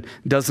 margin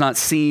does not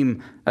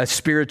seem a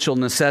spiritual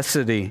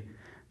necessity,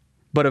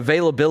 but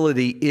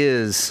availability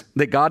is,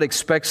 that God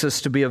expects us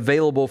to be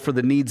available for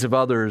the needs of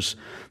others,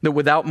 that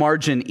without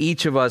margin,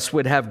 each of us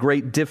would have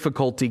great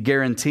difficulty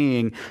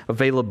guaranteeing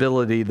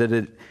availability, that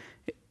it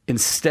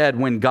instead,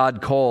 when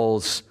God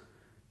calls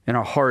in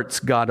our hearts,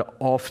 God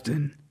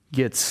often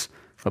gets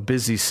a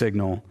busy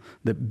signal,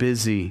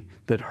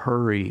 that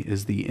hurry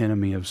is the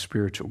enemy of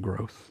spiritual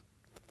growth.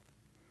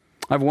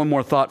 I have one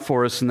more thought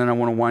for us, and then I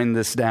want to wind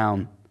this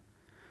down.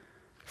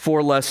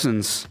 4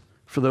 lessons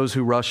for those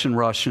who rush and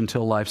rush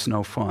until life's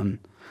no fun.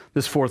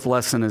 This 4th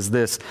lesson is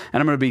this,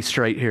 and I'm going to be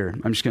straight here.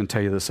 I'm just going to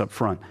tell you this up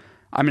front.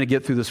 I'm going to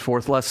get through this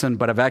 4th lesson,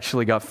 but I've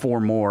actually got 4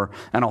 more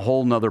and a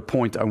whole nother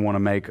point I want to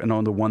make,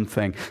 another one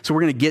thing. So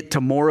we're going to get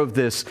to more of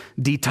this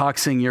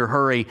detoxing your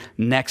hurry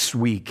next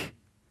week.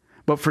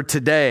 But for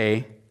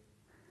today,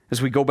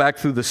 as we go back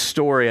through the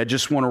story, I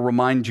just want to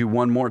remind you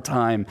one more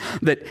time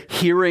that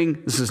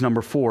this is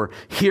number 4,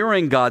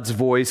 hearing God's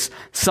voice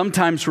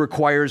sometimes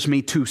requires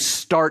me to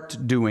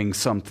start doing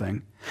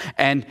something.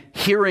 And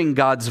hearing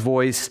God's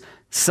voice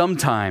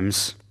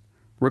sometimes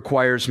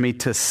requires me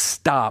to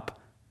stop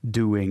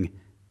doing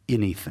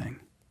anything.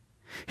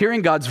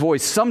 Hearing God's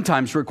voice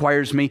sometimes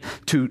requires me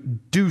to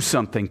do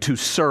something, to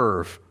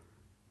serve.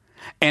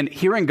 And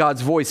hearing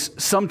God's voice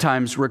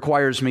sometimes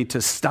requires me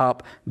to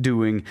stop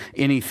doing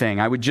anything.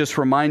 I would just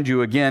remind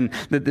you again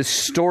that this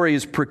story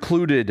is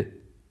precluded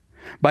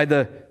by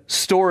the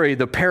story,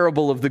 the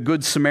parable of the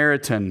Good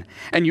Samaritan.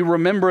 And you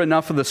remember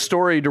enough of the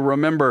story to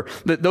remember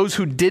that those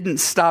who didn't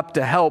stop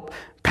to help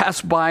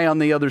pass by on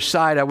the other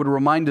side. I would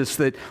remind us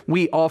that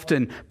we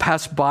often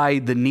pass by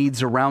the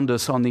needs around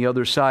us on the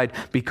other side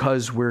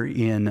because we're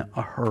in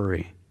a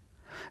hurry.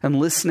 And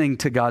listening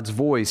to God's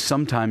voice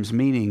sometimes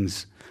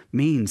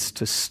means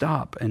to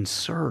stop and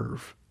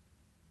serve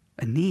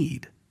a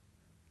need.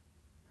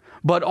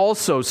 But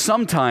also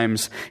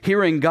sometimes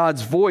hearing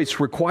God's voice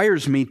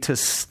requires me to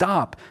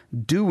stop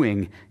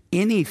doing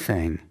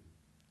anything.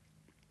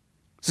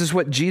 This is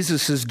what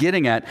Jesus is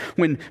getting at.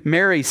 When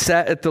Mary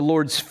sat at the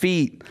Lord's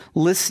feet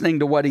listening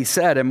to what He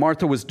said, and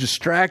Martha was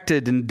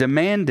distracted and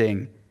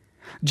demanding,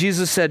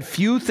 Jesus said,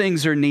 few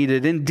things are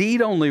needed,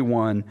 indeed only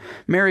one.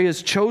 Mary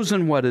has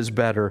chosen what is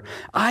better.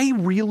 I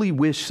really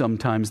wish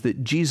sometimes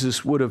that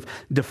Jesus would have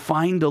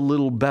defined a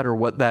little better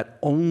what that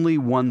only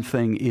one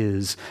thing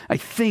is. I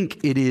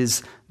think it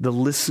is the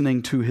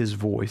listening to His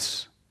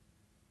voice.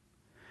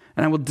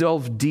 And I will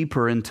delve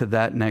deeper into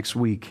that next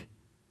week.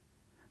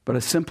 But I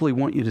simply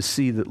want you to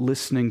see that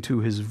listening to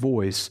His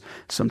voice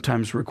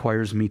sometimes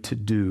requires me to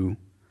do,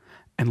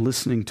 and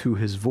listening to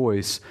His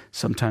voice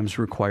sometimes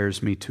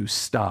requires me to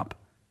stop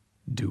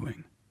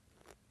doing.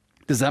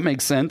 Does that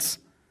make sense?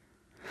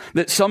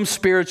 That some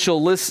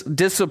spiritual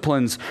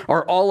disciplines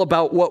are all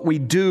about what we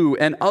do,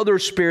 and other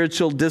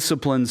spiritual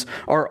disciplines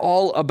are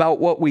all about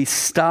what we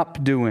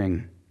stop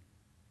doing.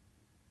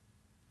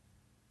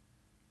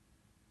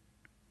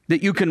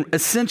 That you can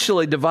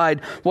essentially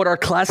divide what are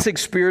classic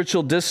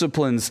spiritual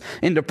disciplines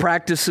into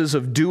practices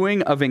of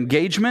doing, of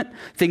engagement,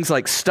 things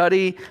like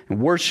study and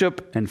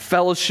worship and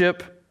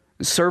fellowship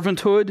and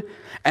servanthood,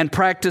 and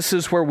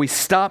practices where we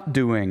stop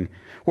doing,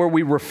 where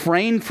we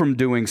refrain from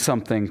doing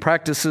something,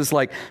 practices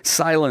like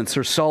silence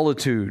or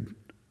solitude,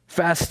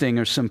 fasting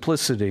or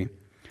simplicity.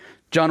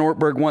 John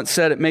Ortberg once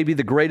said, it may be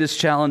the greatest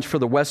challenge for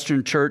the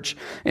Western church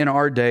in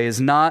our day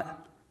is not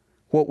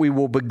what we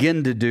will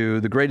begin to do.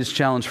 The greatest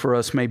challenge for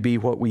us may be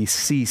what we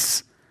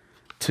cease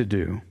to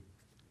do.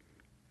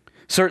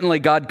 Certainly,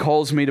 God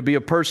calls me to be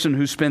a person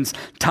who spends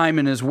time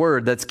in His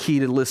Word. That's key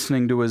to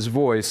listening to His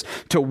voice.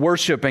 To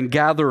worship and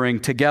gathering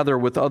together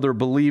with other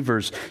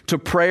believers. To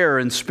prayer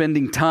and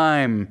spending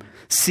time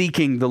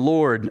seeking the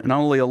Lord, not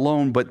only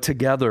alone, but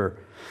together.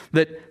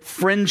 That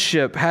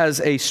friendship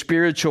has a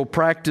spiritual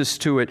practice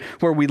to it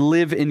where we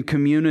live in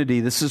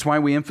community. This is why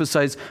we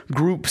emphasize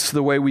groups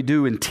the way we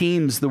do and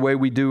teams the way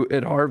we do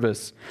at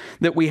Harvest.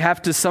 That we have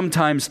to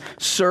sometimes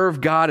serve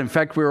God. In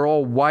fact, we're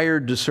all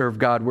wired to serve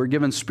God. We're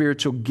given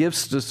spiritual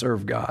gifts to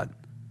serve God.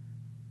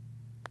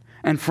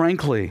 And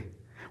frankly,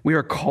 we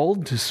are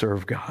called to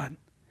serve God.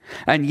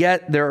 And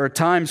yet there are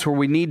times where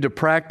we need to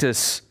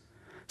practice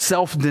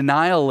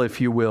self-denial, if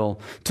you will,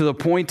 to the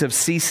point of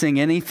ceasing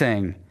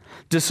anything.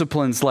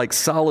 Disciplines like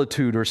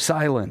solitude or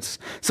silence,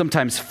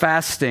 sometimes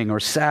fasting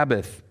or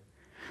Sabbath.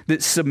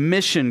 That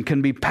submission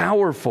can be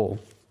powerful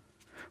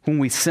when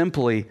we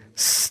simply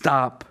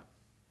stop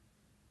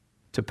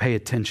to pay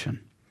attention.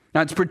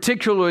 Now, it's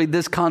particularly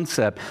this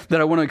concept that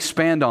I want to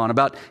expand on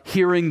about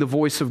hearing the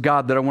voice of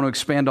God that I want to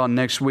expand on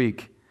next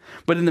week.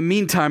 But in the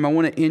meantime, I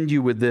want to end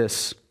you with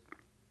this.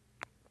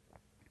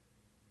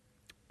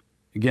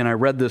 Again, I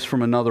read this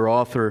from another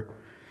author.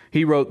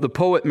 He wrote, the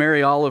poet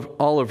Mary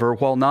Oliver,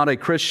 while not a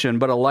Christian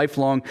but a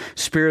lifelong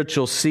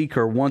spiritual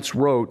seeker, once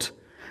wrote,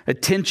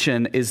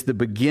 attention is the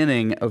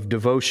beginning of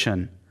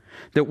devotion.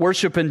 That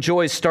worship and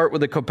joy start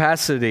with the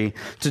capacity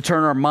to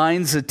turn our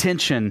mind's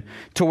attention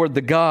toward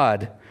the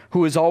God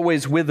who is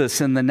always with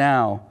us in the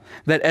now.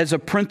 That as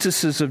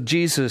apprentices of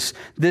Jesus,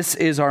 this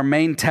is our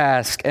main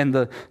task and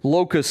the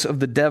locus of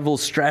the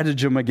devil's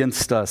stratagem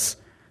against us.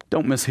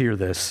 Don't mishear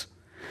this.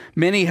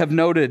 Many have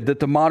noted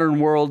that the modern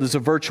world is a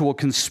virtual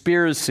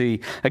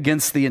conspiracy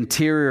against the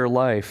interior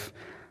life.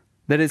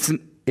 That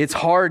it's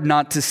hard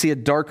not to see a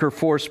darker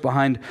force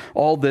behind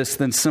all this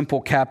than simple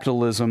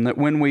capitalism. That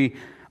when we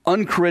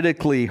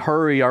uncritically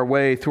hurry our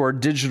way through our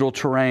digital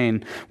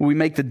terrain, we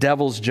make the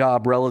devil's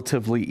job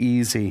relatively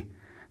easy.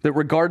 That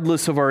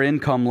regardless of our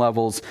income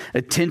levels,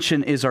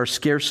 attention is our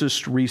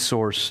scarcest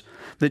resource.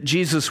 That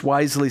Jesus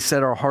wisely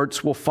said our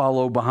hearts will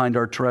follow behind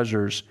our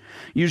treasures.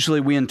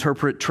 Usually we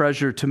interpret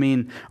treasure to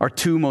mean our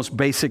two most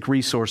basic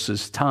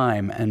resources,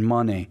 time and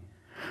money.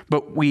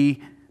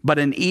 But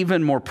an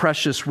even more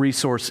precious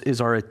resource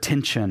is our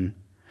attention.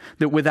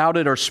 That without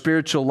it, our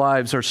spiritual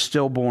lives are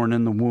stillborn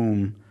in the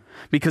womb.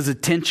 Because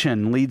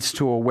attention leads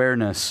to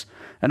awareness.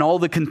 And all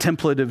the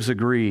contemplatives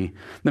agree.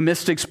 The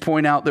mystics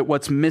point out that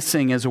what's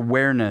missing is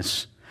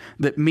awareness.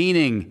 That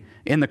meaning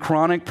in the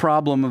chronic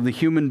problem of the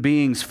human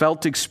being's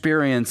felt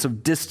experience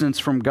of distance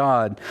from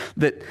God,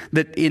 that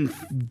in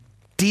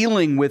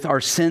dealing with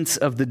our sense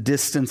of the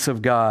distance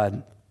of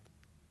God,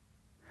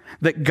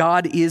 that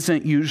God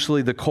isn't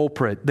usually the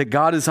culprit, that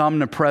God is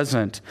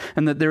omnipresent,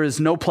 and that there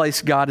is no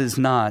place God is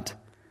not.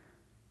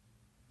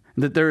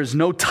 That there is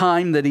no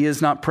time that He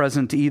is not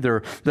present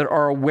either. That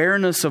our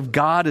awareness of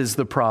God is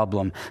the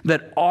problem.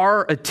 That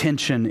our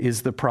attention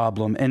is the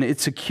problem, and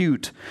it's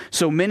acute.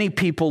 So many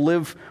people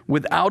live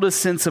without a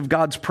sense of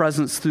God's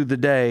presence through the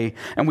day,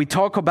 and we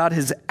talk about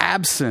His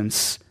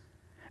absence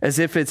as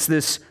if it's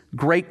this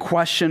great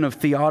question of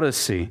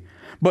theodicy.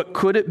 But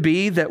could it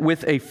be that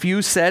with a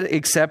few set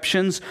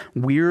exceptions,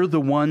 we're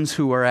the ones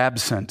who are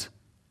absent,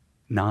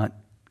 not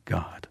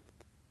God?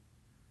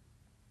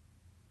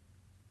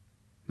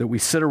 That we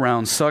sit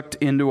around sucked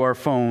into our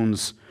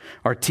phones,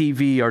 our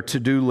TV, our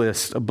to-do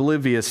list,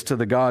 oblivious to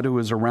the God who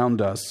is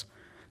around us,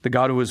 the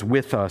God who is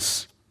with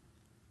us,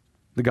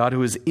 the God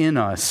who is in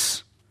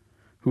us,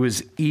 who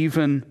is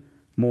even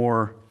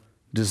more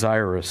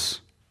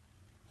desirous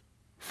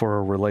for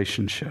a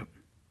relationship.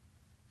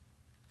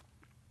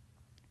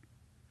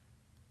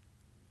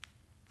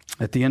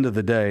 At the end of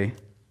the day,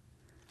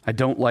 I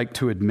don't like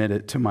to admit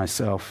it to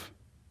myself,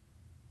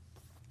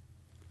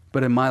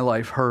 but in my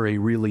life, hurry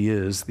really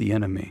is the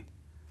enemy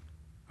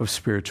of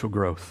spiritual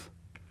growth.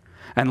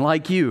 And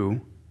like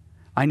you,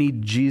 I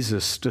need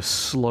Jesus to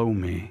slow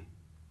me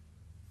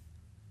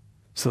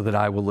so that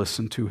I will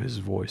listen to His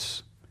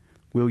voice.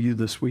 Will you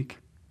this week?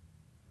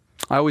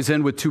 I always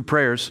end with two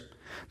prayers.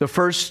 The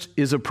first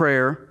is a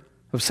prayer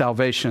of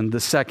salvation. The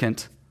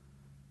second,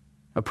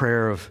 a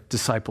prayer of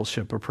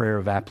discipleship, a prayer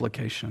of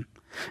application.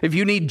 If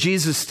you need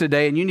Jesus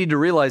today and you need to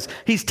realize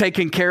He's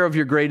taken care of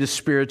your greatest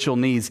spiritual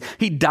needs.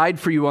 He died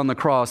for you on the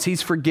cross.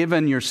 He's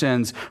forgiven your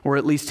sins, or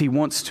at least He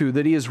wants to,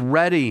 that He is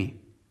ready,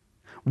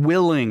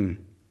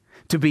 willing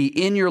to be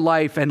in your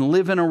life and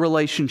live in a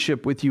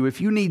relationship with you. If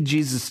you need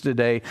Jesus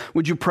today,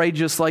 would you pray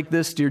just like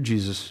this? Dear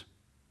Jesus,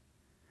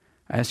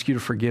 I ask you to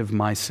forgive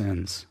my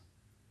sins.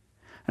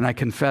 And I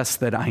confess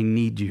that I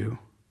need you.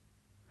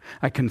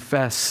 I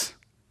confess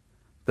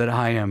that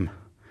I am,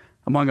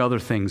 among other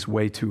things,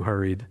 way too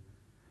hurried.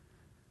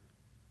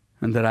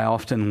 And that I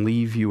often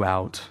leave you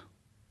out.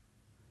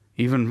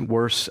 Even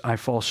worse, I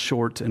fall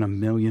short in a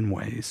million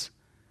ways.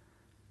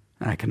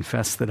 And I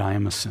confess that I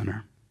am a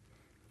sinner.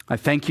 I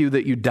thank you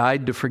that you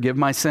died to forgive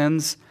my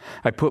sins.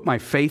 I put my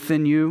faith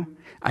in you.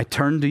 I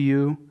turn to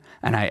you.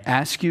 And I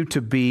ask you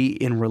to be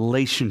in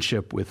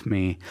relationship with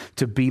me,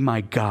 to be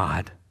my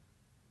God.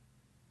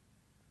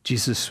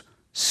 Jesus,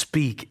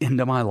 speak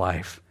into my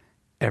life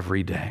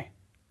every day.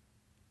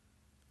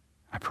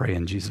 I pray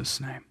in Jesus'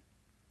 name.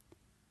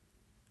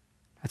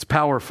 That's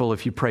powerful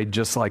if you prayed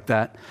just like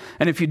that.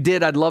 And if you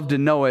did, I'd love to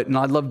know it, and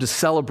I'd love to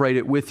celebrate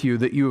it with you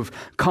that you have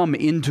come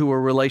into a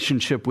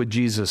relationship with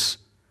Jesus.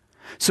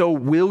 So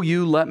will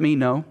you let me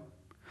know?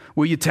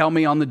 Will you tell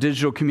me on the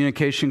digital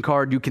communication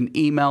card? You can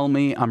email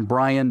me. I'm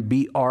Brian,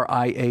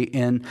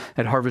 BRIAN,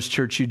 at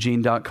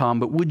harvestchurcheugene.com.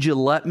 But would you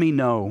let me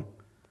know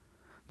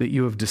that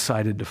you have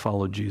decided to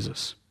follow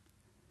Jesus?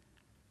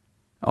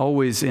 I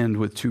always end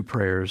with two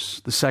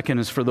prayers. The second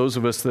is for those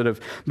of us that have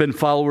been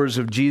followers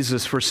of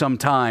Jesus for some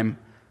time,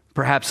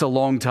 perhaps a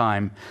long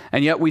time,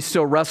 and yet we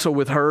still wrestle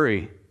with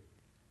hurry.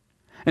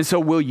 And so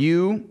will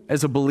you,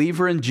 as a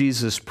believer in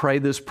Jesus, pray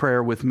this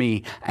prayer with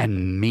me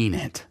and mean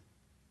it?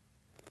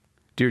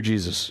 Dear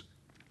Jesus,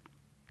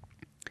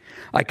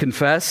 I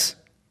confess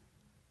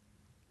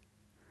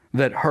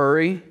that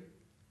hurry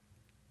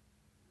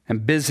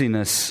and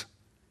busyness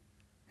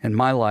in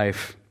my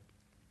life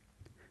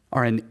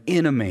are an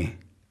enemy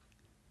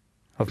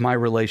of my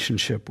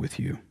relationship with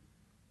you.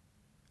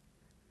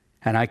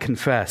 And I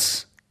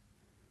confess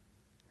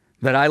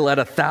that I let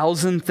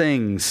 1,000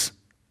 things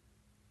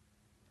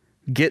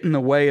get in the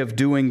way of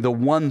doing the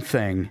one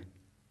thing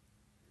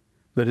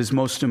that is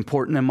most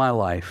important in my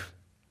life,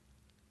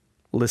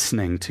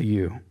 listening to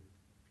you.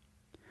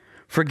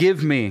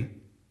 Forgive me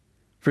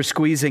for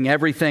squeezing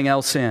everything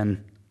else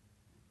in,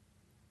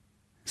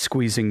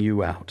 squeezing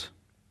you out.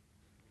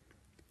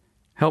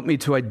 Help me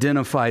to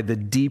identify the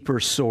deeper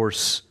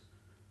source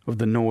of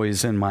the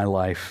noise in my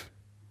life.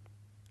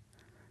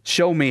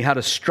 Show me how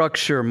to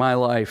structure my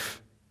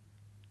life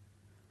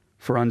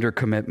for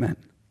undercommitment.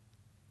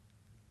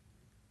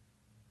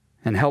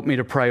 And help me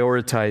to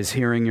prioritize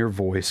hearing your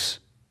voice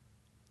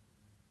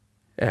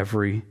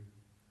every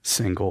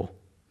single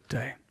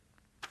day.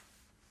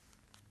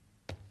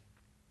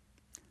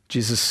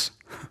 Jesus,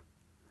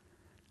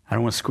 I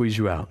don't want to squeeze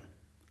you out.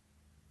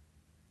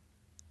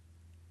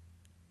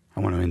 I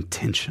want to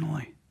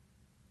intentionally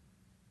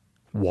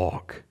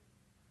walk,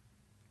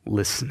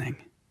 listening,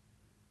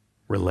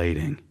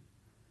 relating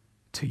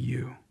to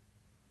you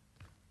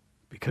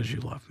because you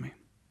love me.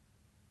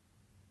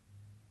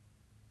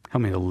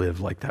 Help me to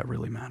live like that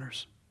really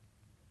matters.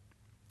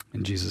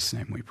 In Jesus'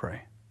 name we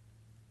pray.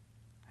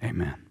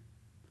 Amen.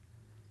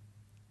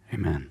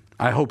 Amen.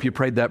 I hope you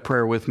prayed that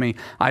prayer with me.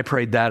 I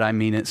prayed that. I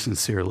mean it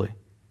sincerely.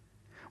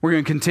 We're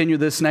going to continue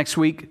this next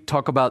week,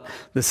 talk about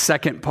the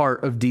second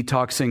part of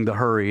detoxing the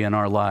hurry in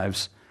our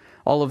lives.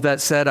 All of that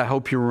said, I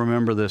hope you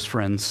remember this,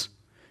 friends.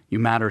 You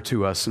matter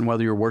to us. And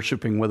whether you're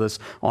worshiping with us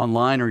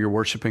online or you're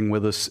worshiping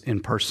with us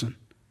in person,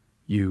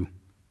 you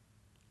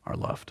are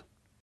loved.